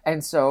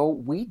 And so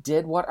we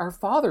did what our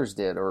fathers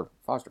did, or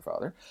foster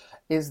father,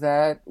 is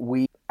that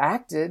we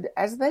acted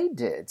as they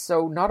did.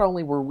 So not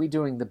only were we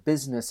doing the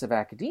business of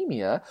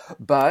academia,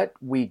 but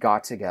we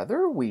got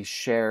together, we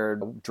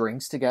shared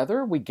drinks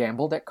together, we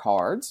gambled at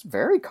cards,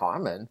 very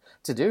common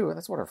to do, and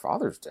that's what our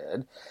fathers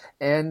did.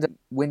 And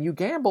when you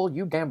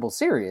gamble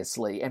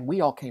seriously, and we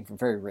all came from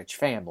very rich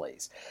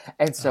families.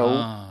 And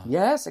so,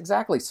 yes,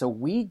 exactly. So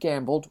we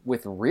gambled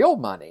with real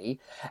money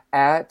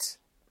at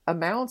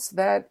amounts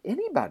that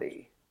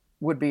anybody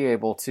would be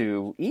able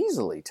to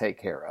easily take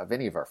care of,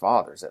 any of our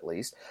fathers at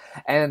least,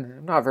 and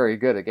I'm not very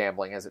good at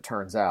gambling as it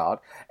turns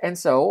out. And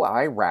so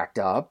I racked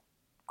up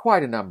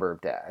quite a number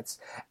of debts,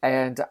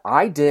 and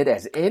I did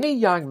as any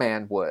young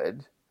man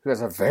would who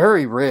has a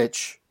very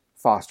rich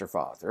foster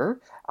father.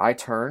 I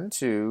turned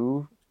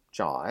to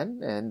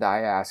John and I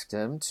asked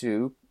him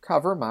to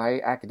cover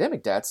my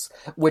academic debts,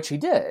 which he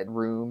did,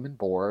 room and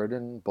board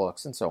and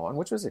books and so on,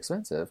 which was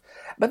expensive,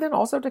 but then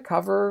also to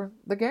cover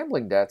the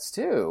gambling debts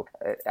too,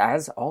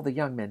 as all the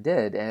young men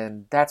did,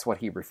 and that's what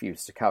he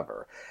refused to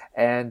cover.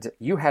 And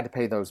you had to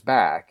pay those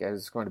back. It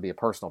was going to be a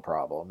personal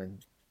problem,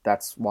 and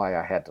that's why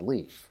I had to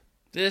leave.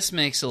 This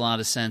makes a lot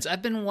of sense.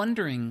 I've been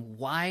wondering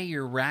why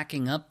you're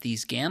racking up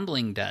these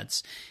gambling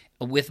debts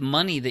with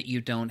money that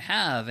you don't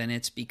have, and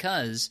it's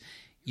because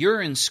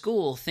you're in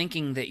school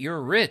thinking that you're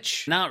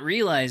rich, not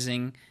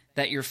realizing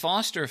that your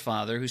foster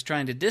father, who's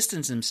trying to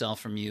distance himself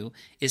from you,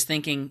 is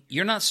thinking,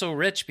 you're not so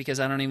rich because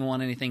I don't even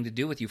want anything to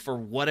do with you, for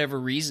whatever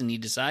reason he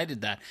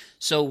decided that.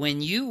 So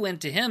when you went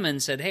to him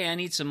and said, hey, I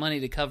need some money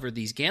to cover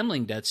these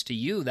gambling debts, to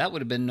you, that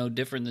would have been no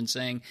different than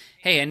saying,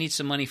 hey, I need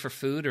some money for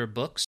food or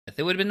books.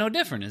 It would have been no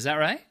different. Is that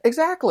right?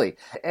 Exactly.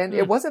 And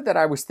it wasn't that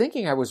I was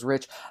thinking I was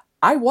rich.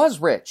 I was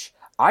rich.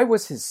 I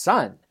was his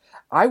son.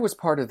 I was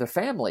part of the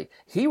family.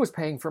 He was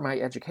paying for my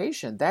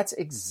education. That's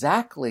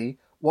exactly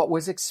what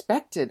was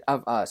expected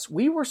of us.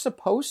 We were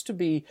supposed to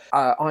be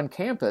on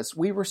campus.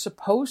 We were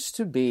supposed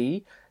to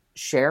be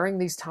sharing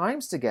these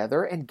times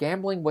together, and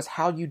gambling was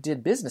how you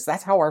did business.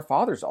 That's how our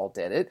fathers all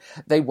did it.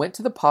 They went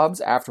to the pubs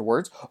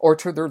afterwards or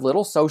to their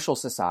little social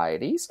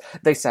societies.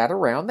 They sat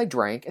around, they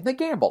drank, and they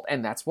gambled,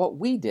 and that's what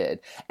we did.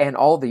 And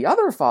all the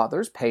other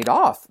fathers paid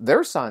off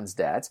their sons'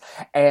 debts,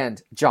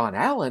 and John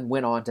Allan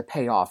went on to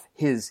pay off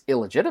his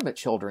illegitimate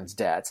children's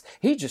debts.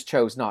 He just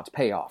chose not to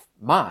pay off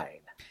mine.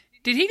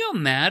 Did he go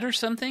mad or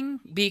something?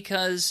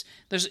 Because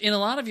there's in a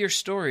lot of your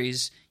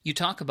stories, you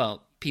talk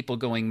about people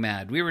going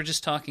mad. We were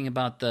just talking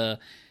about the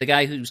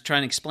guy who's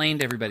trying to explain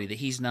to everybody that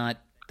he's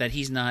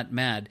not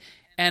mad.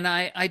 And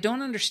I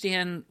don't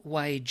understand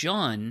why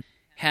John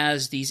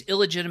has these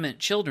illegitimate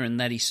children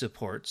that he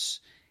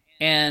supports,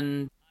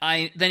 and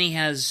then he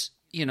has,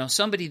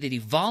 somebody that he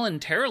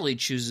voluntarily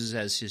chooses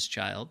as his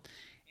child,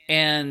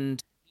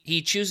 and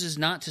he chooses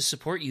not to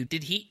support you.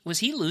 Was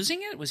he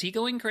losing it? Was he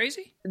going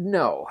crazy?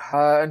 No.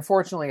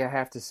 Unfortunately, I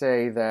have to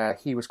say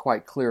that he was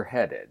quite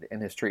clear-headed in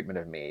his treatment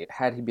of me.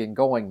 Had he been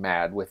going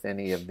mad with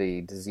any of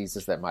the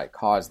diseases that might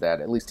cause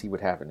that, at least he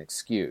would have an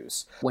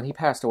excuse. When he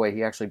passed away,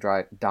 he actually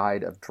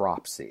died of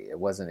dropsy. It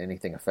wasn't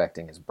anything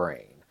affecting his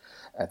brain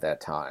at that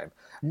time.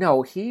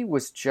 No, he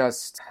was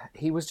just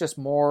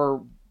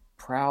more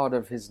proud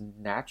of his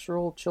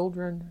natural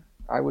children,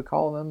 I would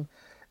call them,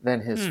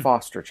 than his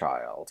foster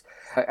child.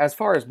 As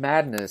far as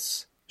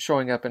madness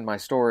showing up in my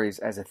stories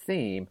as a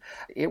theme,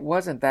 it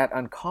wasn't that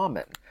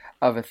uncommon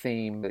of a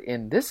theme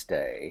in this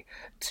day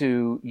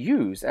to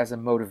use as a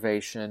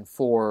motivation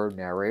for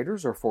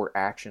narrators or for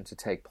action to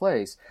take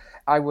place.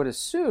 I would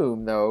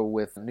assume, though,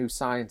 with new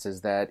sciences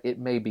that it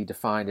may be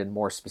defined in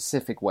more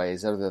specific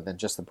ways other than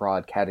just the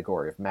broad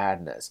category of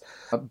madness.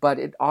 But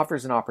it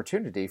offers an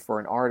opportunity for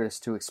an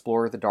artist to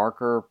explore the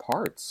darker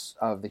parts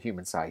of the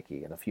human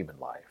psyche and of human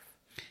life.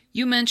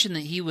 You mentioned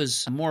that he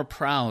was more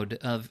proud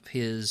of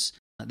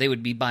they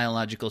would be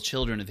biological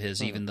children of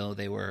his, even though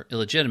they were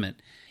illegitimate.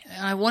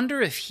 I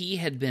wonder if he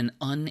had been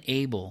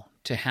unable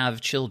to have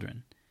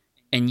children,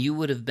 and you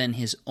would have been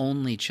his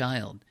only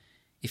child,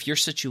 if your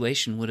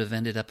situation would have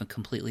ended up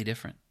completely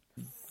different.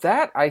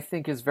 That, I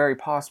think, is very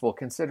possible,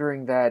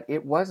 considering that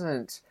it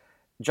wasn't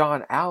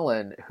John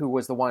Allan who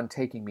was the one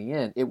taking me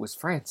in. It was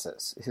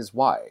Frances, his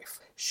wife.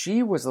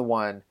 She was the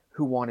one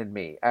who wanted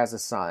me as a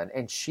son,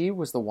 and she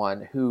was the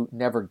one who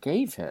never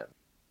gave him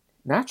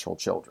natural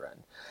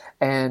children.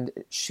 And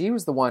she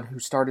was the one who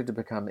started to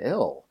become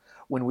ill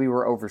when we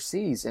were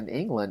overseas in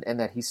England, and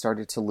that he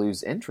started to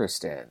lose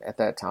interest in at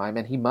that time.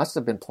 And he must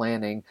have been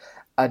planning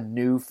a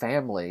new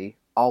family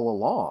all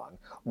along,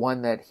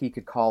 one that he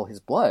could call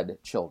his blood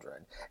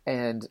children,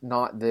 and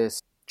not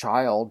this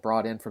child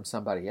brought in from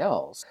somebody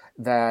else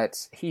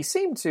that he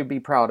seemed to be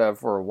proud of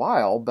for a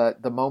while.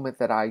 But the moment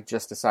that I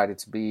just decided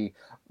to be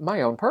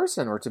my own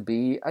person or to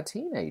be a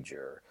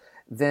teenager,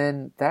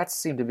 then that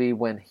seemed to be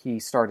when he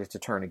started to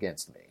turn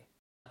against me.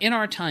 In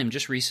our time,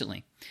 just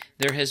recently,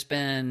 there has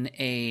been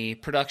a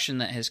production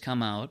that has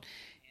come out,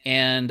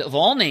 and of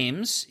all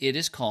names, it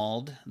is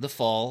called The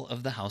Fall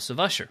of the House of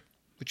Usher,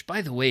 which,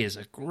 by the way, is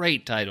a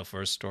great title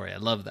for a story. I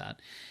love that.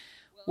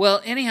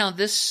 Well, anyhow,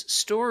 this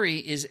story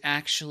is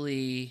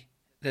actually,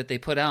 that they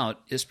put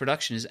out, this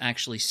production is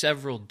actually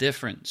several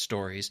different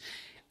stories,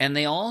 and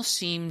they all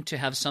seem to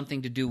have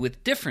something to do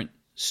with different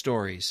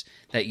stories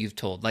that you've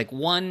told. Like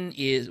one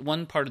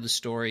part of the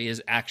story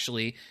is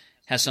actually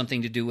has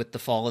something to do with the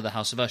fall of the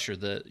House of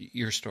Usher,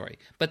 your story.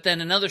 But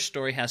then another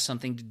story has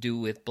something to do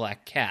with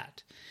Black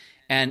Cat.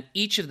 And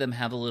each of them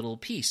have a little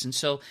piece. And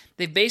so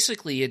they've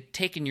basically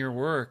taken your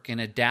work and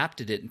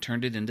adapted it and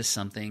turned it into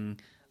something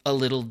a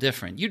little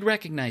different. You'd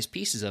recognize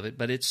pieces of it,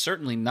 but it's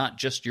certainly not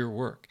just your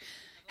work.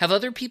 Have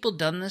other people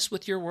done this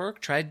with your work,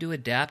 tried to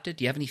adapt it?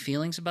 Do you have any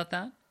feelings about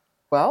that?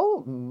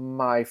 Well,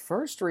 my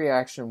first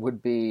reaction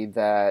would be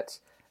that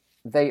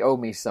they owe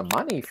me some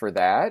money for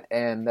that,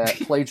 and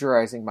that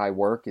plagiarizing my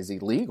work is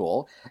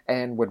illegal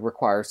and would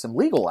require some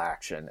legal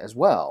action as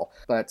well.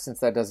 But since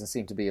that doesn't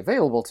seem to be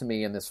available to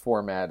me in this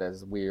format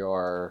as we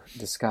are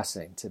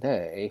discussing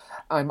today,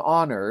 I'm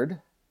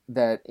honored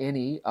that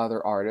any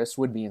other artist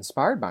would be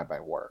inspired by my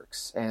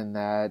works, and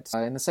that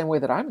in the same way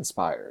that I'm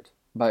inspired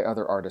by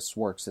other artists'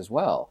 works as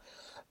well.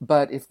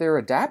 But if they're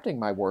adapting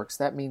my works,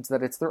 that means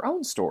that it's their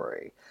own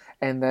story,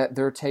 and that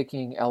they're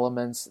taking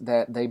elements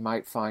that they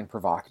might find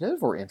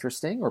provocative or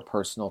interesting or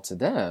personal to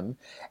them,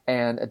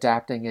 and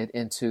adapting it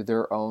into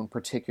their own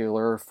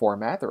particular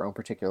format, their own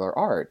particular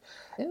art,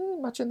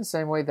 and much in the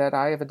same way that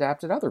I have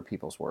adapted other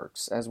people's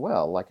works as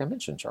well, like I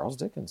mentioned, Charles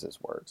Dickens's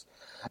works.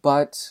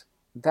 But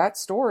that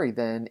story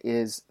then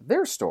is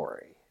their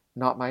story,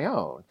 not my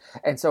own.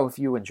 And so if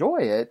you enjoy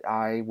it,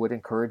 I would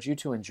encourage you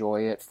to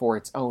enjoy it for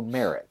its own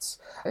merits.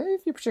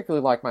 If you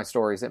particularly like my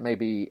stories, it may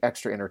be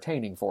extra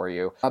entertaining for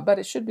you, but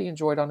it should be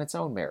enjoyed on its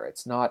own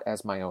merits, not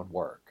as my own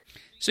work.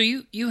 So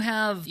you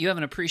have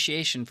an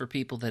appreciation for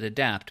people that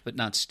adapt but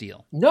not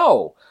steal?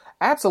 No,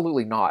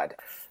 absolutely not.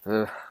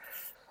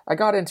 I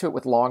got into it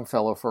with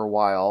Longfellow for a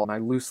while, and I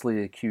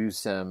loosely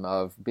accused him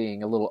of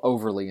being a little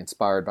overly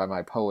inspired by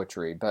my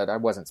poetry, but I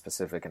wasn't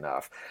specific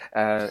enough.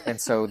 And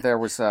so there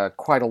was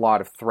quite a lot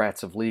of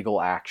threats of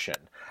legal action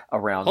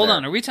around Hold there.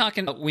 on, are we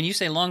talking, when you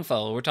say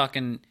Longfellow, we're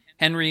talking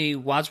Henry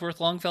Wadsworth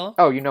Longfellow?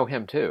 Oh, you know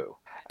him too.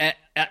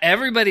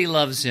 Everybody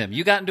loves him.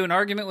 You got into an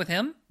argument with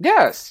him?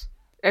 Yes.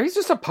 And he's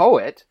just a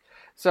poet.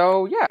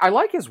 So, yeah, I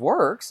like his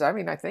works. I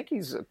mean, I think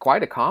he's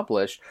quite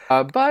accomplished.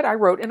 But I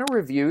wrote in a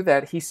review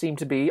that he seemed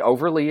to be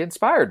overly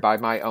inspired by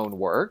my own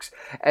works,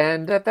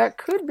 and that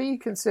could be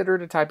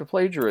considered a type of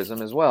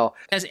plagiarism as well.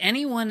 Has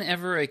anyone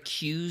ever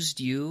accused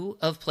you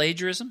of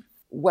plagiarism?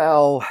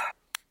 Well,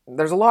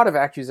 there's a lot of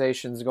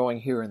accusations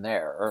going here and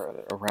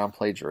there around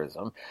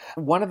plagiarism.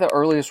 One of the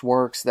earliest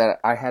works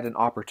that I had an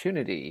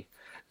opportunity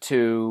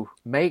to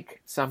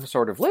make some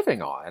sort of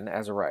living on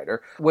as a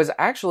writer was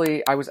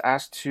actually, I was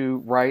asked to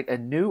write a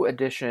new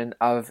edition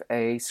of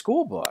a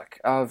school book,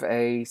 of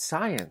a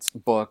science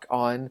book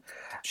on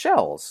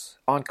shells,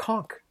 on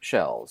conch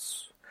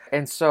shells.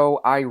 And so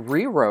I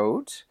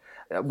rewrote,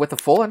 with the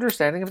full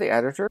understanding of the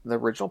editor, the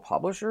original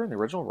publisher, and the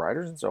original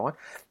writers, and so on.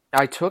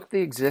 I took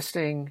the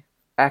existing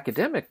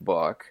academic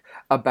book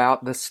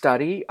about the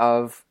study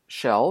of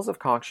shells, of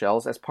conch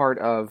shells, as part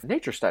of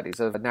nature studies,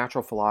 of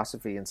natural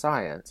philosophy and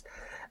science.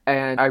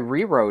 And I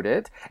rewrote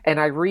it, and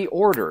I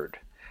reordered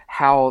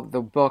how the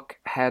book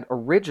had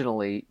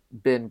originally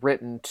been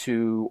written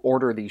to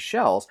order these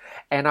shells,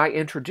 and I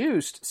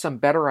introduced some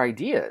better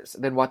ideas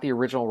than what the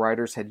original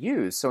writers had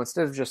used. So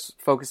instead of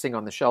just focusing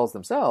on the shells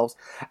themselves,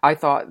 I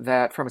thought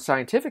that from a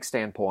scientific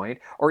standpoint,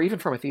 or even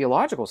from a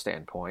theological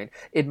standpoint,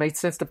 it made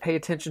sense to pay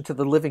attention to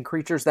the living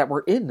creatures that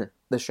were in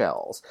the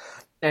shells.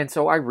 And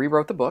so I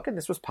rewrote the book, and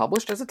this was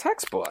published as a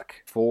textbook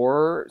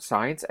for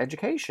science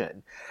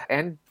education,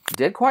 and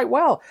did quite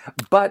well.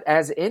 But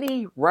as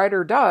any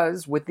writer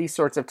does with these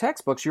sorts of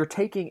textbooks, you're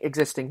taking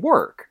existing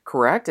work,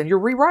 correct? And you're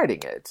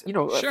rewriting it,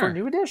 Sure. for a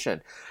new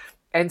edition.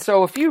 And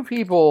so a few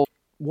people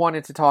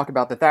wanted to talk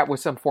about that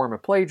was some form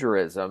of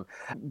plagiarism,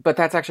 but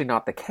that's actually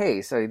not the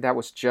case. I mean, that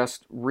was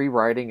just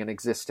rewriting an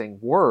existing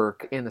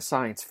work in the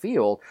science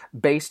field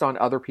based on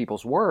other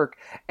people's work,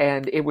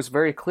 and it was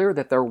very clear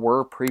that there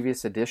were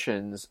previous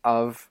editions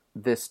of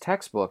this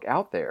textbook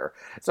out there.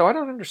 So I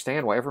don't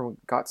understand why everyone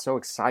got so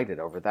excited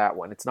over that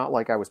one. It's not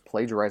like I was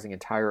plagiarizing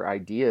entire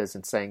ideas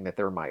and saying that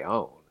they're my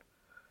own.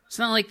 It's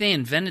not like they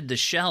invented the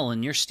shell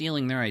and you're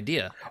stealing their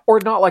idea.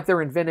 Or not like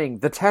they're inventing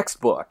the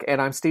textbook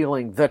and I'm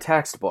stealing the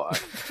textbook.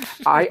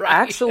 I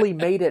actually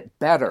made it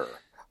better.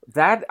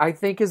 That, I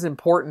think, is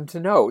important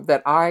to note,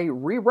 that I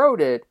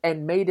rewrote it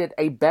and made it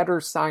a better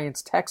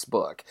science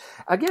textbook.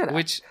 Again,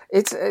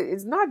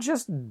 it's not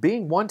just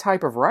being one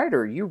type of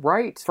writer. You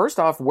write, first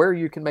off, where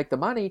you can make the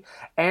money,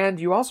 and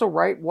you also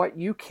write what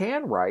you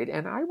can write,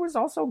 and I was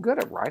also good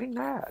at writing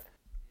that.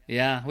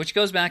 Yeah, which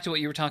goes back to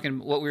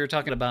what we were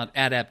talking about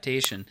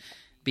adaptation,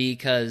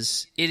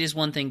 because it is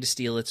one thing to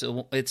steal.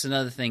 It's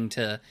another thing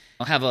to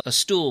have a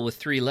stool with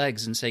three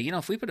legs and say,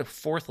 if we put a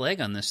fourth leg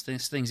on this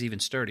thing's even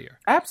sturdier.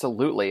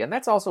 Absolutely, and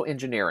that's also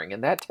engineering,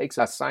 and that takes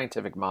a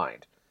scientific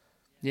mind.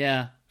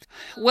 Yeah.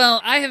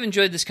 Well, I have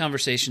enjoyed this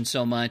conversation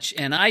so much,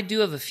 and I do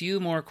have a few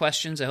more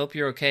questions. I hope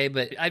you're okay,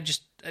 but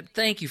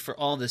thank you for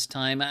all this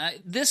time.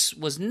 This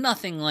was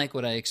nothing like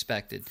what I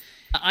expected.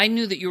 I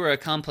knew that you were a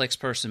complex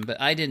person,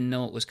 but I didn't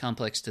know it was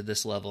complex to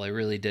this level. I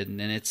really didn't,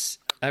 and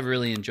I've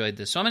really enjoyed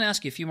this. So I'm going to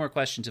ask you a few more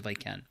questions if I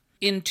can.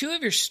 In two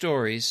of your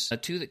stories,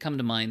 two that come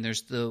to mind,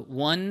 there's the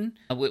one,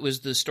 it was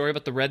the story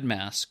about the Red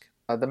Mask.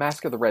 The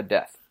Mask of the Red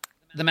Death.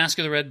 The Mask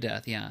of the Red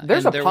Death, yeah.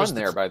 There's a pun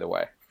there, by the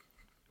way.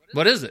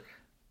 What is it?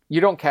 You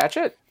don't catch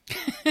it?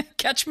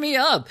 Catch me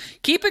up.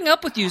 Keeping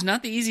up with you is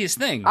not the easiest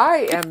thing.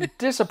 I am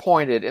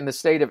disappointed in the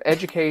state of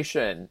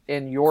education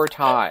in your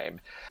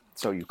time.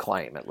 So you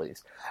claim, at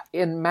least.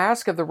 In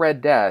Mask of the Red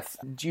Death,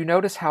 do you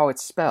notice how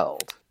it's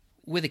spelled?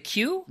 With a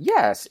Q?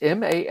 Yes,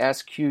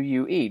 Masque.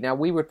 Now,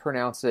 we would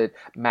pronounce it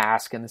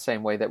mask in the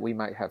same way that we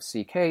might have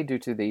CK due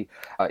to the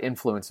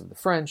influence of the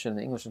French and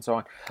the English and so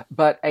on.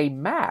 But a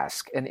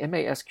masque, an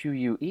Masque,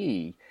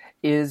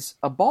 is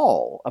a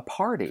ball, a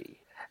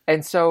party.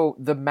 And so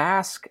the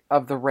Mask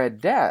of the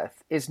Red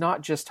Death is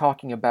not just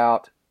talking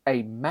about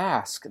a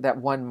mask that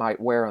one might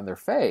wear on their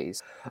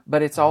face,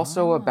 but it's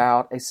also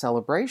about a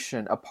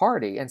celebration, a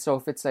party. And so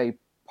if it's a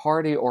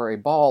party or a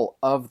ball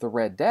of the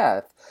Red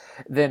Death,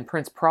 then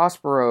Prince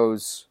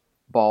Prospero's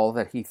ball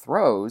that he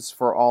throws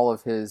for all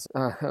of his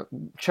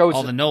chosen...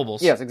 All the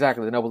nobles. Yes,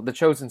 exactly, the nobles, the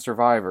chosen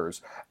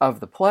survivors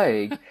of the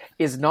plague,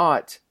 is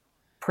not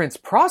Prince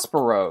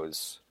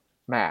Prospero's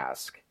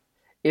mask.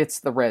 It's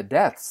the Red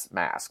Death's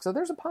mask. So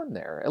there's a pun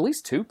there, at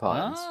least two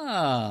puns.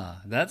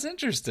 Ah, that's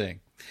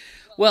interesting.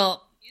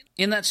 Well,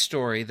 in that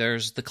story,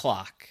 there's the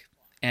clock,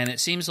 and it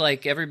seems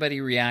like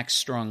everybody reacts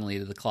strongly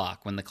to the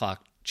clock when the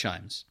clock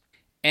chimes.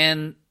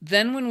 And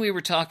then when we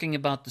were talking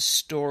about the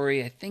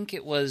story, I think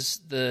it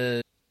was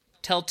the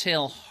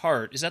Telltale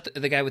Heart. Is that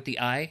the guy with the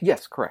eye?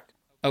 Yes, correct.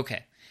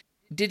 Okay.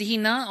 Did he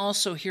not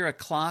also hear a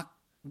clock,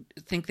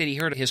 think that he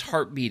heard his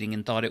heart beating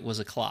and thought it was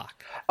a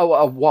clock? Oh,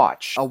 a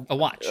watch. A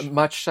watch.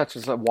 Much such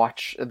as a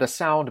watch. The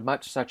sound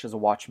much such as a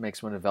watch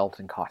makes when enveloped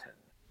in cotton.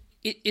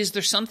 Is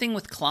there something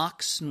with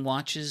clocks and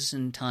watches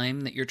and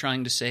time that you're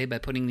trying to say by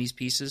putting these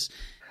pieces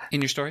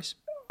in your stories?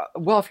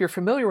 Well, if you're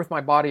familiar with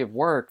my body of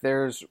work,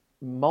 there's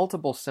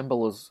multiple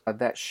symbols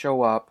that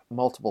show up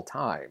multiple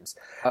times.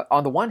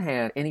 On the one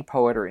hand, any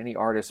poet or any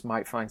artist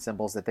might find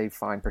symbols that they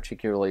find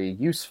particularly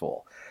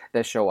useful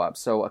that show up.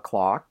 So a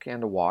clock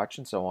and a watch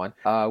and so on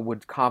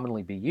would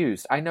commonly be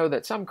used. I know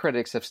that some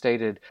critics have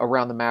stated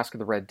around the Mask of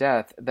the Red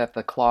Death that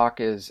the clock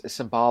is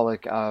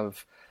symbolic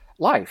of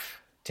life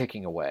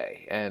ticking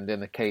away. And in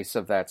the case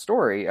of that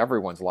story,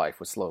 everyone's life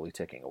was slowly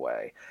ticking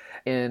away.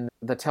 In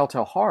the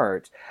Telltale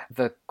Heart,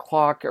 the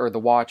clock or the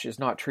watch is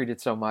not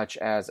treated so much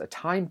as a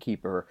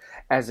timekeeper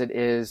as it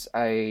is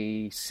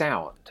a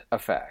sound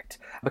effect.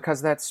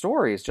 Because that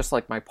story is just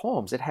like my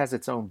poems. It has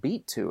its own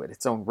beat to it,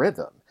 its own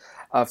rhythm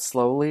of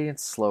slowly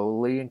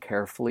and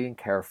carefully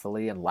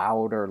and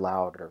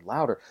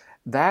louder.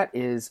 That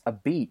is a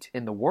beat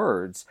in the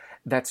words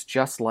that's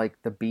just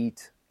like the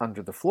beat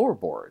under the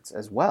floorboards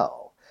as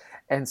well.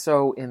 And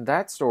so in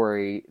that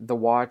story, the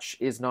watch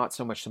is not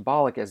so much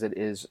symbolic as it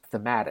is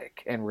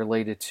thematic and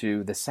related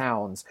to the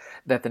sounds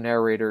that the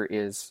narrator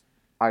is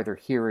either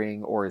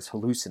hearing or is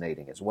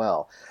hallucinating as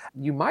well.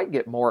 You might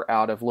get more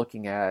out of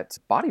looking at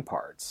body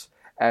parts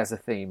as a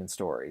theme in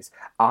stories.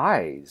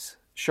 Eyes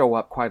show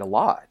up quite a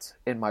lot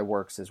in my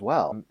works as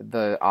well.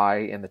 The eye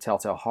in the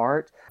Telltale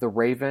Heart, the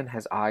raven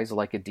has eyes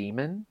like a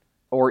demon,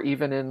 or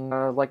even in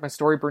like my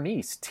story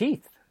Bernice,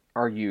 teeth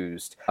are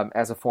used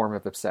as a form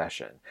of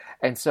obsession.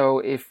 And so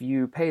if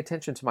you pay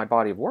attention to my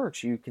body of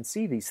works, you can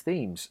see these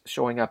themes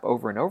showing up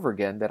over and over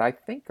again that I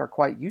think are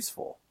quite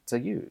useful to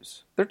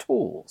use. They're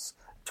tools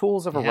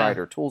of a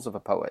writer, tools of a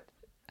poet.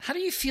 How do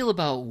you feel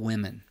about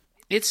women?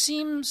 It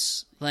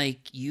seems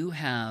like you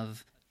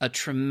have a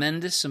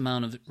tremendous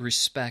amount of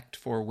respect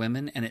for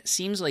women, and it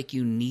seems like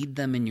you need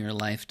them in your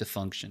life to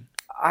function.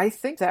 I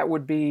think that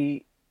would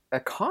be a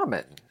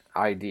common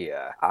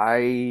idea.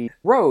 I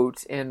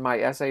wrote in my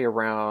essay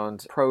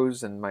around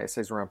prose and my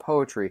essays around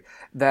poetry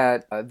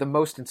that the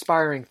most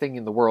inspiring thing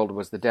in the world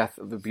was the death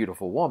of a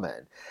beautiful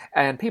woman.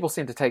 And people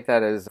seem to take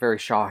that as very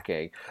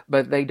shocking,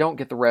 but they don't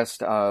get the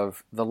rest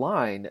of the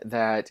line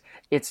that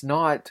it's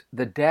not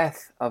the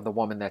death of the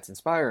woman that's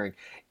inspiring,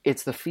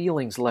 it's the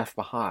feelings left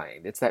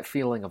behind. It's that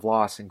feeling of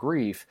loss and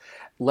grief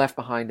left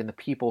behind in the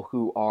people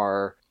who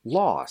are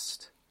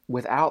lost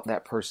without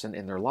that person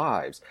in their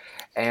lives.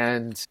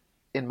 And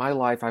in my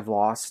life, I've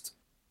lost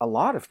a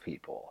lot of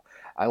people.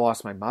 I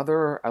lost my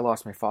mother. I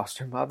lost my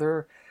foster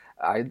mother.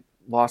 I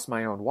lost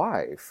my own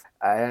wife.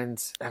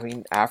 And I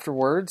mean,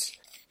 afterwards,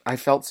 I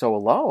felt so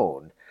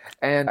alone.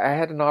 And I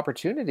had an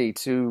opportunity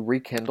to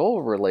rekindle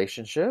a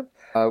relationship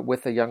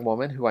with a young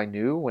woman who I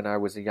knew when I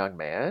was a young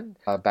man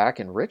back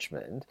in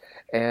Richmond.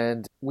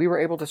 And we were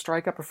able to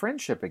strike up a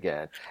friendship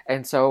again.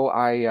 And so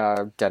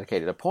I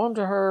dedicated a poem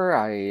to her.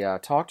 I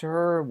talked to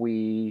her.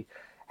 We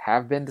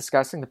have been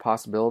discussing the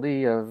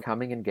possibility of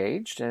becoming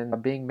engaged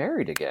and being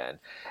married again.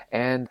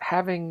 And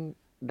having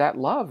that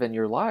love in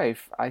your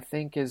life, I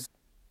think, is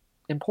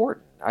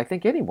important. I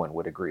think anyone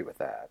would agree with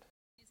that.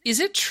 Is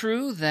it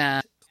true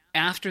that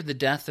after the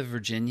death of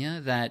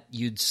Virginia that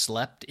you'd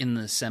slept in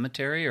the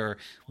cemetery or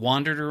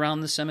wandered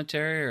around the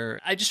cemetery? Or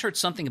I just heard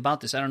something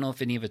about this. I don't know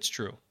if any of it's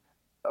true.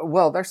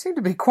 Well, there seem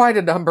to be quite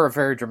a number of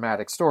very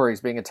dramatic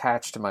stories being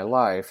attached to my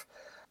life.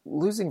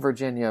 Losing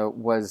Virginia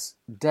was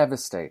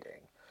devastating.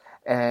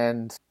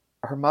 And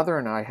her mother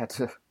and I had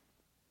to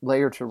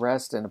lay her to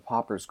rest in a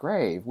pauper's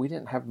grave. We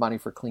didn't have money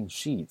for clean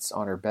sheets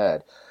on her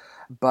bed.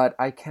 But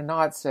I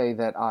cannot say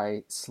that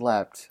I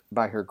slept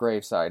by her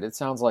graveside. It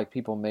sounds like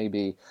people may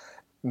be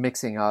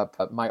mixing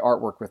up my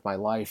artwork with my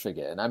life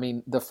again. I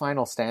mean, the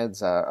final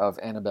stanza of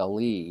Annabel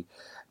Lee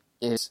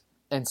is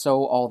And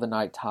so all the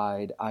night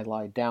tide I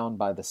lie down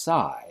by the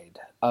side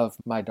of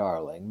my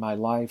darling, my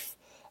life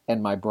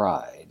and my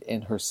bride,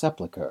 in her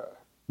sepulchre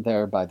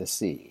there by the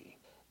sea,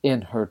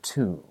 in her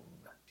tomb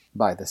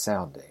by the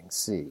sounding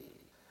sea.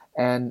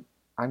 And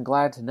I'm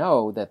glad to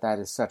know that that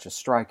is such a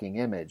striking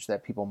image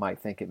that people might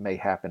think it may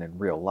happen in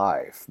real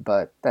life,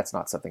 but that's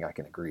not something I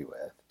can agree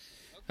with.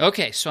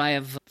 Okay, so I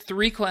have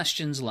 3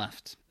 questions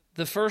left.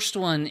 The first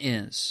one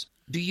is,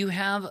 do you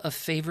have a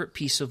favorite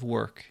piece of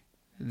work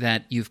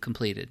that you've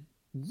completed?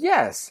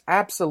 Yes,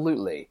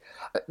 absolutely.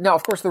 Now,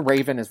 of course, The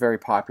Raven is very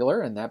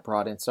popular, and that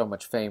brought in so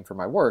much fame for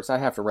my works. I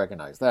have to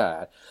recognize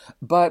that.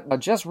 But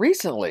just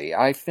recently,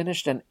 I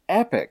finished an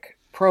epic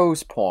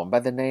prose poem by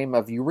the name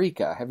of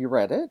Eureka. Have you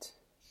read it?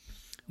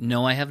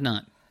 No, I have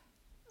not.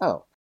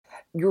 Oh.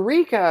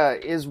 Eureka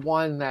is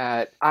one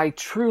that I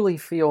truly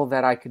feel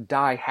that I could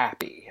die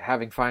happy,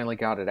 having finally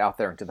got it out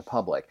there into the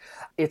public.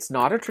 It's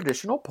not a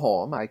traditional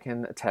poem, I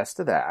can attest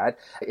to that.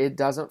 It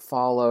doesn't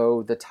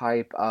follow the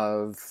type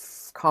of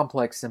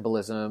complex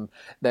symbolism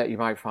that you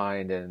might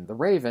find in The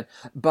Raven,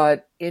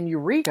 but in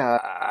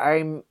Eureka,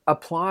 I'm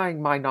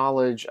applying my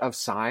knowledge of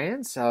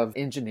science, of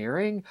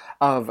engineering,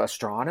 of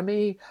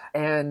astronomy,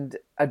 and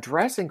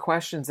addressing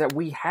questions that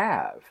we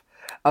have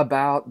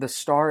about the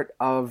start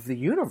of the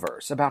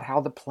universe, about how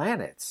the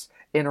planets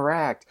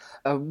interact.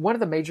 One of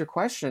the major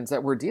questions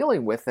that we're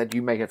dealing with that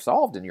you may have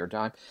solved in your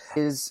time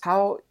is,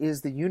 how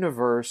is the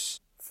universe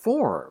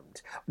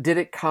formed? Did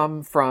it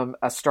come from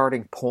a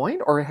starting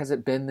point, or has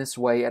it been this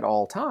way at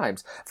all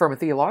times? From a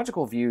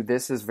theological view,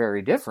 this is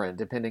very different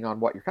depending on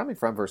what you're coming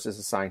from versus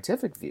a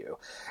scientific view.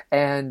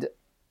 And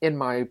in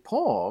my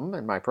poem,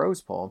 in my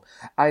prose poem,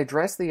 I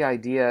address the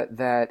idea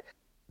that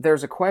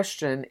there's a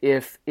question,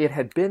 if it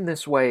had been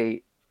this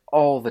way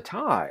all the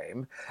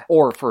time,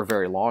 or for a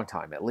very long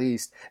time at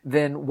least,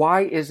 then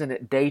why isn't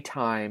it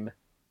daytime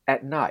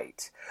at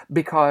night?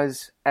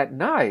 Because at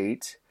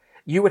night,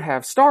 you would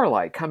have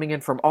starlight coming in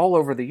from all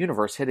over the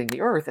universe hitting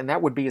the Earth, and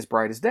that would be as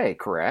bright as day,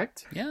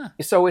 correct? Yeah.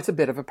 So it's a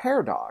bit of a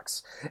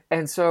paradox.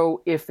 And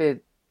so if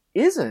it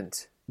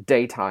isn't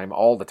daytime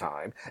all the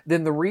time,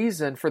 then the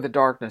reason for the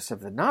darkness of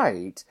the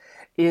night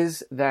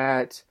is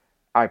that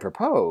I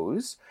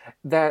propose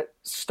that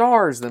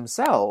stars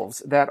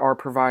themselves that are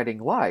providing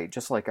light,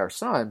 just like our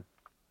sun,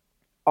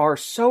 are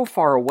so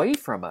far away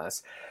from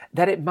us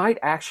that it might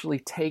actually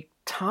take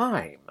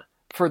time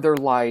for their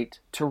light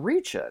to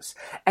reach us.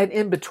 And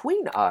in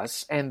between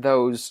us and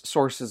those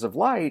sources of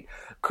light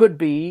could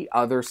be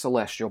other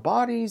celestial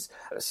bodies,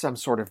 some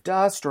sort of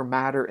dust or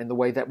matter in the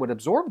way that would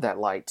absorb that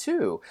light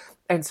too.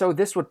 And so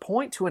this would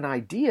point to an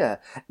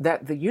idea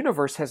that the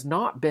universe has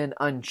not been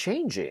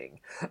unchanging,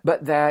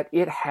 but that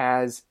it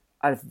has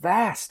a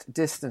vast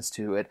distance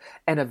to it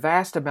and a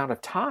vast amount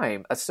of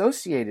time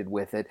associated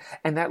with it.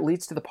 And that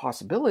leads to the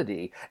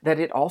possibility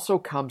that it also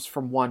comes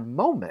from one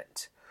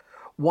moment,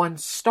 one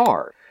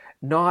star,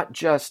 not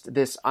just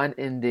this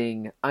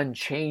unending,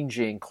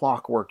 unchanging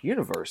clockwork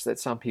universe that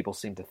some people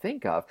seem to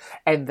think of.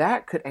 And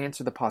that could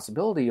answer the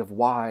possibility of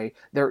why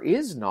there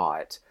is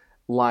not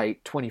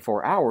light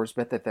 24 hours,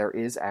 but that there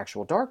is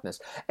actual darkness.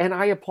 And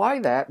I apply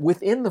that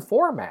within the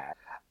format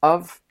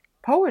of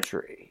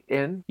poetry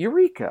in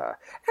Eureka.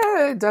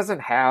 It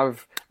doesn't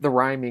have the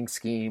rhyming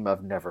scheme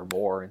of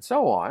Nevermore and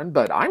so on,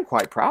 but I'm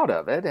quite proud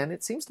of it, and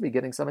it seems to be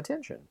getting some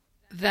attention.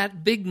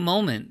 That big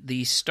moment,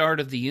 the start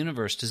of the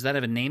universe, does that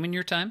have a name in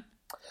your time?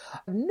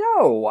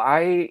 No,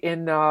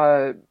 in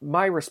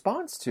my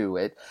response to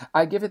it,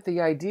 I give it the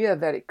idea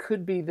that it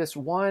could be this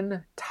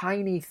one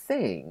tiny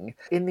thing,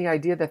 in the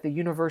idea that the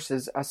universe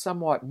is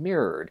somewhat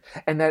mirrored,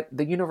 and that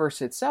the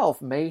universe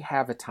itself may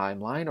have a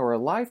timeline or a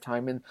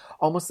lifetime in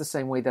almost the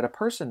same way that a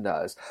person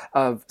does,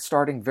 of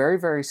starting very,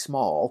 very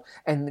small,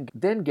 and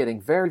then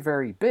getting very,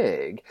 very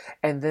big,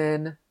 and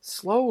then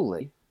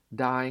slowly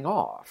dying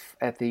off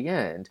at the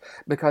end,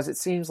 because it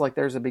seems like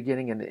there's a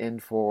beginning and an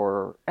end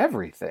for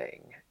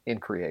everything in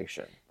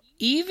creation.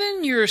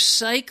 Even your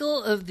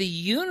cycle of the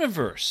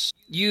universe,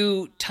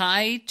 you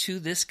tie to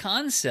this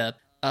concept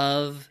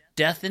of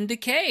death and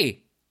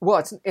decay. Well,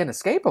 it's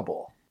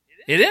inescapable.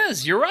 It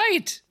is. You're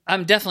right.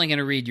 I'm definitely going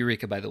to read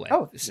Eureka, by the way.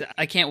 Oh.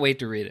 I can't wait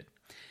to read it.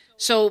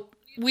 So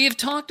we have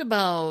talked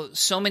about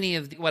so many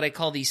of what I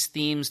call these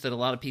themes that a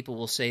lot of people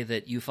will say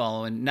that you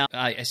follow. And now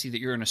I see that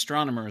you're an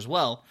astronomer as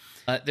well.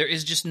 There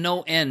is just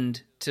no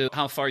end to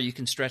how far you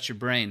can stretch your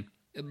brain.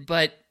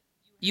 But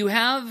you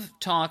have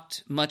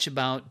talked much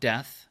about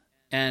death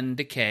and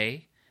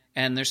decay,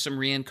 and there's some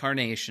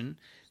reincarnation.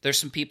 There's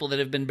some people that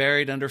have been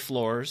buried under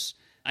floors.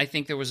 I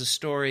think there was a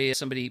story,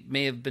 somebody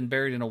may have been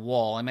buried in a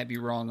wall. I might be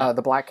wrong.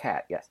 The black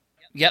cat, yes.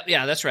 Yep,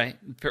 yeah, that's right.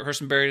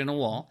 Person buried in a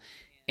wall,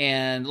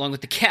 and along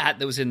with the cat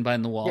that was hidden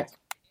behind the wall. Yes.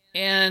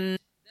 And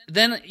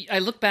then I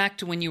look back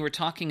to when you were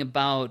talking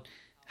about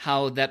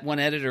how that one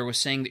editor was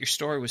saying that your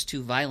story was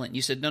too violent.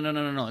 You said,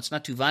 no, it's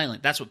not too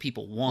violent. That's what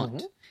people want.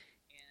 Mm-hmm.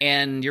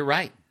 And you're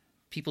right.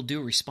 People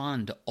do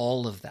respond to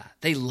all of that.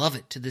 They love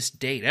it to this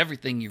date,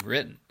 everything you've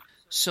written.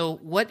 So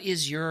what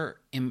is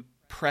your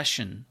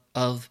impression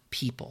of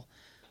people?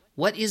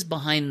 What is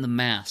behind the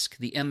mask,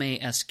 the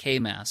M-A-S-K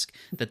mask,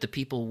 that the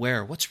people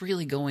wear? What's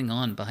really going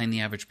on behind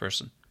the average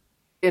person?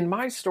 In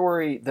my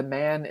story, The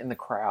Man in the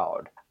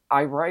Crowd,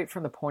 I write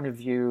from the point of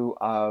view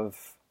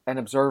of an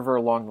observer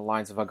along the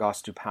lines of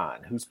Auguste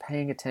Dupin, who's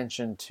paying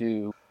attention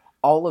to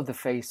all of the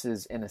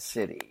faces in a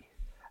city,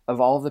 of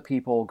all the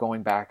people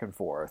going back and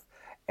forth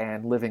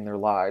and living their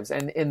lives.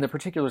 And in the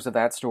particulars of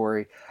that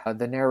story,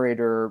 the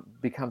narrator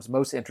becomes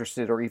most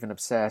interested or even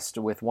obsessed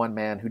with one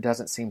man who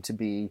doesn't seem to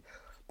be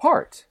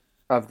part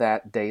of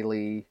that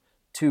daily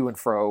to and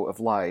fro of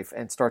life,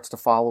 and starts to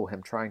follow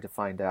him, trying to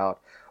find out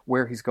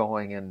where he's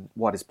going and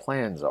what his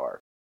plans are.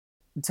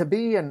 To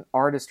be an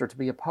artist or to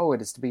be a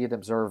poet is to be an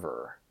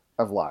observer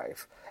of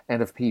life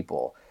and of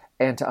people,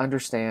 and to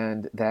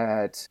understand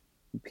that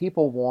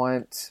people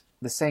want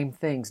the same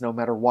things no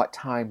matter what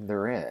time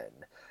they're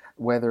in.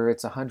 Whether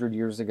it's 100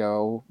 years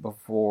ago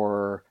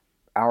before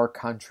our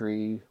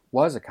country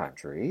was a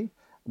country,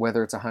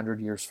 whether it's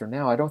 100 years from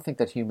now, I don't think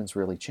that humans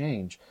really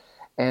change.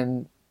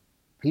 And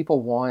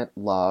people want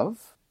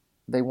love.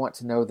 They want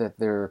to know that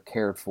they're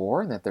cared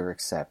for and that they're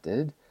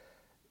accepted.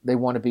 They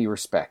want to be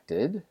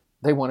respected.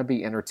 They want to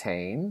be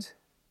entertained.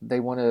 They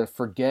want to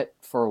forget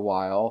for a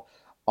while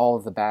all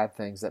of the bad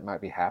things that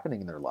might be happening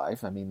in their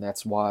life. I mean,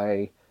 that's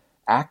why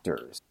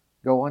actors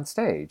go on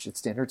stage. It's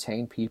to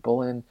entertain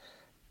people and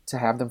to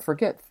have them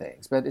forget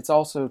things. But it's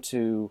also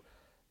to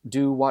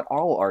do what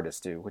all artists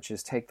do, which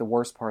is take the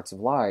worst parts of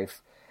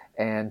life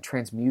and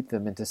transmute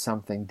them into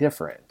something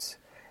different,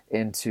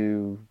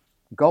 into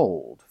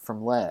gold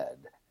from lead.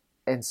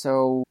 And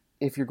so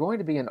if you're going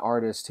to be an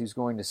artist who's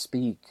going to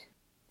speak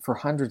for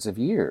hundreds of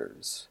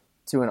years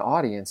to an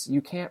audience,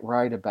 you can't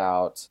write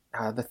about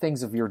the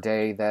things of your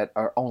day that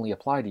are only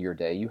apply to your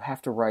day. You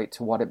have to write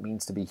to what it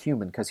means to be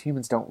human, because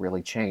humans don't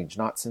really change,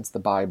 not since the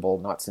Bible,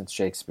 not since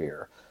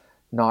Shakespeare,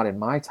 not in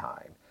my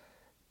time.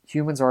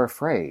 Humans are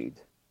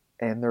afraid,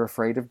 and they're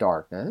afraid of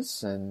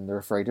darkness, and they're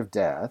afraid of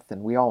death,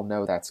 and we all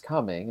know that's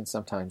coming, and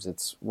sometimes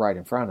it's right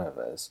in front of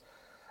us.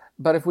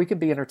 But if we can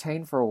be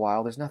entertained for a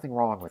while, there's nothing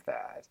wrong with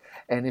that.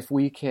 And if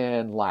we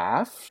can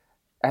laugh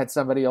at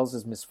somebody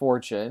else's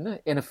misfortune,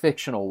 in a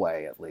fictional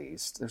way at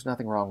least, there's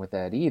nothing wrong with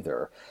that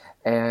either.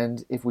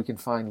 And if we can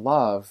find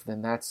love,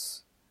 then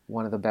that's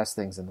one of the best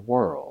things in the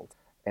world.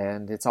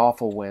 And it's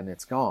awful when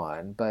it's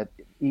gone, but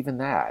even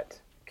that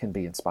can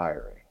be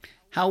inspiring.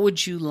 How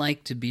would you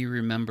like to be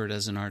remembered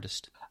as an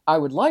artist? I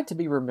would like to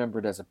be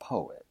remembered as a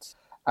poet.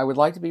 I would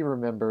like to be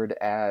remembered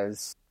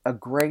as a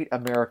great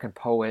American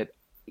poet,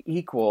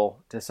 equal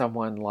to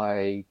someone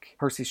like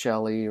Percy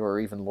Shelley or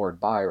even Lord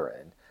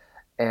Byron,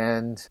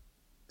 and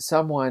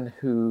someone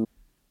who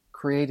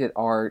created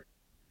art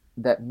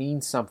that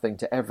means something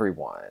to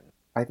everyone.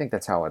 I think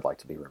that's how I'd like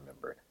to be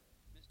remembered.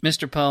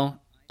 Mr. Poe,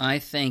 I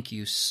thank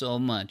you so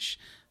much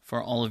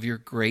for all of your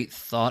great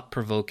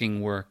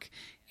thought-provoking work,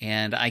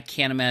 and I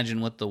can't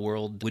imagine what the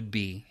world would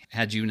be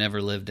had you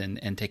never lived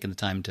and taken the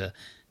time to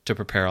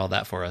prepare all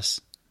that for us.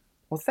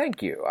 Well,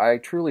 thank you. I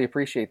truly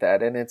appreciate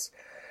that, and it's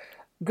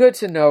good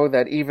to know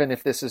that even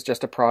if this is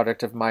just a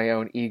product of my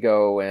own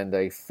ego and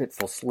a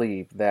fitful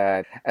sleep,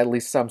 that at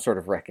least some sort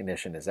of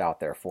recognition is out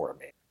there for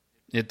me.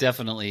 It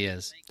definitely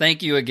is.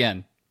 Thank you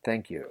again.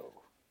 Thank you.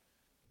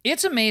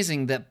 It's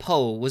amazing that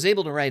Poe was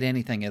able to write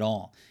anything at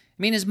all.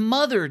 I mean, his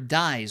mother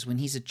dies when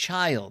he's a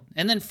child,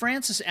 and then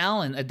Francis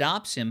Allan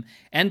adopts him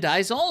and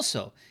dies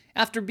also.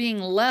 After being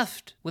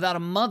left without a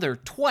mother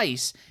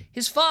twice,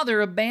 his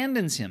father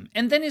abandons him,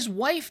 and then his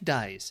wife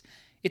dies.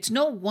 It's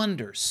no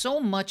wonder so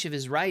much of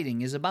his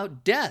writing is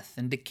about death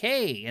and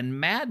decay and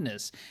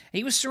madness.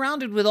 He was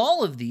surrounded with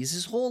all of these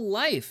his whole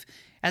life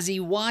as he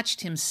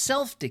watched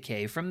himself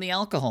decay from the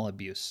alcohol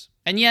abuse.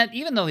 And yet,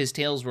 even though his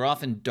tales were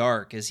often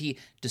dark, as he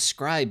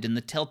described in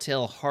The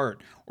Telltale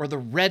Heart, or The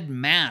Red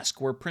Mask,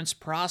 where Prince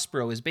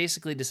Prospero is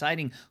basically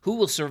deciding who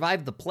will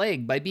survive the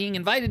plague by being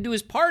invited to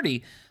his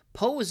party,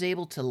 Poe was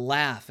able to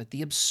laugh at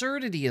the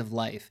absurdity of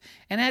life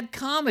and add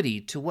comedy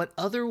to what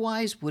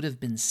otherwise would have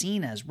been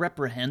seen as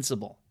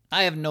reprehensible.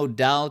 I have no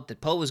doubt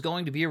that Poe was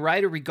going to be a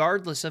writer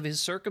regardless of his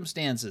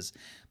circumstances.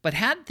 But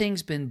had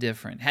things been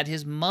different, had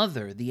his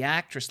mother, the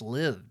actress,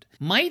 lived,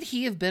 might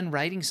he have been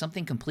writing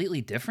something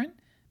completely different?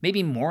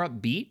 Maybe more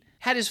upbeat?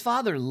 Had his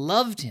father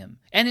loved him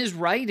and his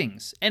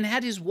writings, and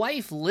had his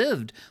wife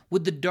lived,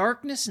 would the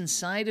darkness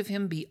inside of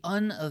him be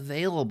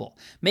unavailable,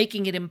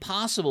 making it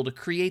impossible to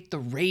create The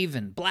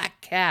Raven, Black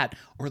Cat,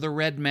 or The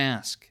Red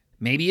Mask?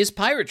 Maybe his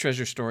pirate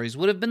treasure stories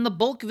would have been the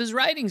bulk of his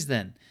writings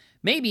then.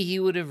 Maybe he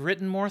would have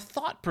written more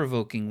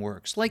thought-provoking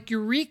works, like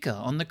Eureka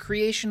on the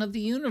creation of the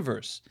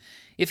universe.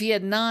 If he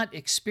had not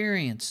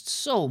experienced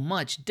so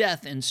much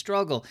death and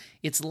struggle,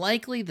 it's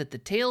likely that the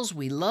tales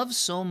we love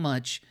so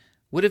much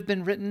would have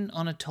been written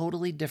on a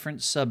totally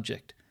different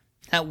subject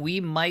that we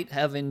might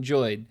have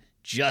enjoyed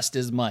just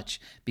as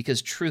much,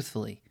 because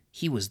truthfully,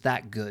 he was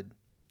that good.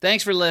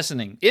 Thanks for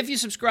listening. If you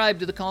subscribe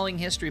to the Calling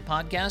History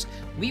podcast,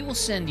 we will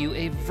send you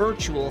a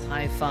virtual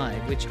high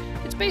five, which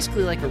it's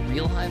basically like a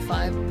real high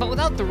five, but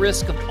without the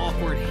risk of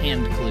awkward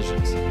hand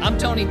collisions. I'm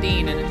Tony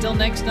Dean, and until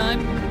next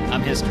time,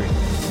 I'm History.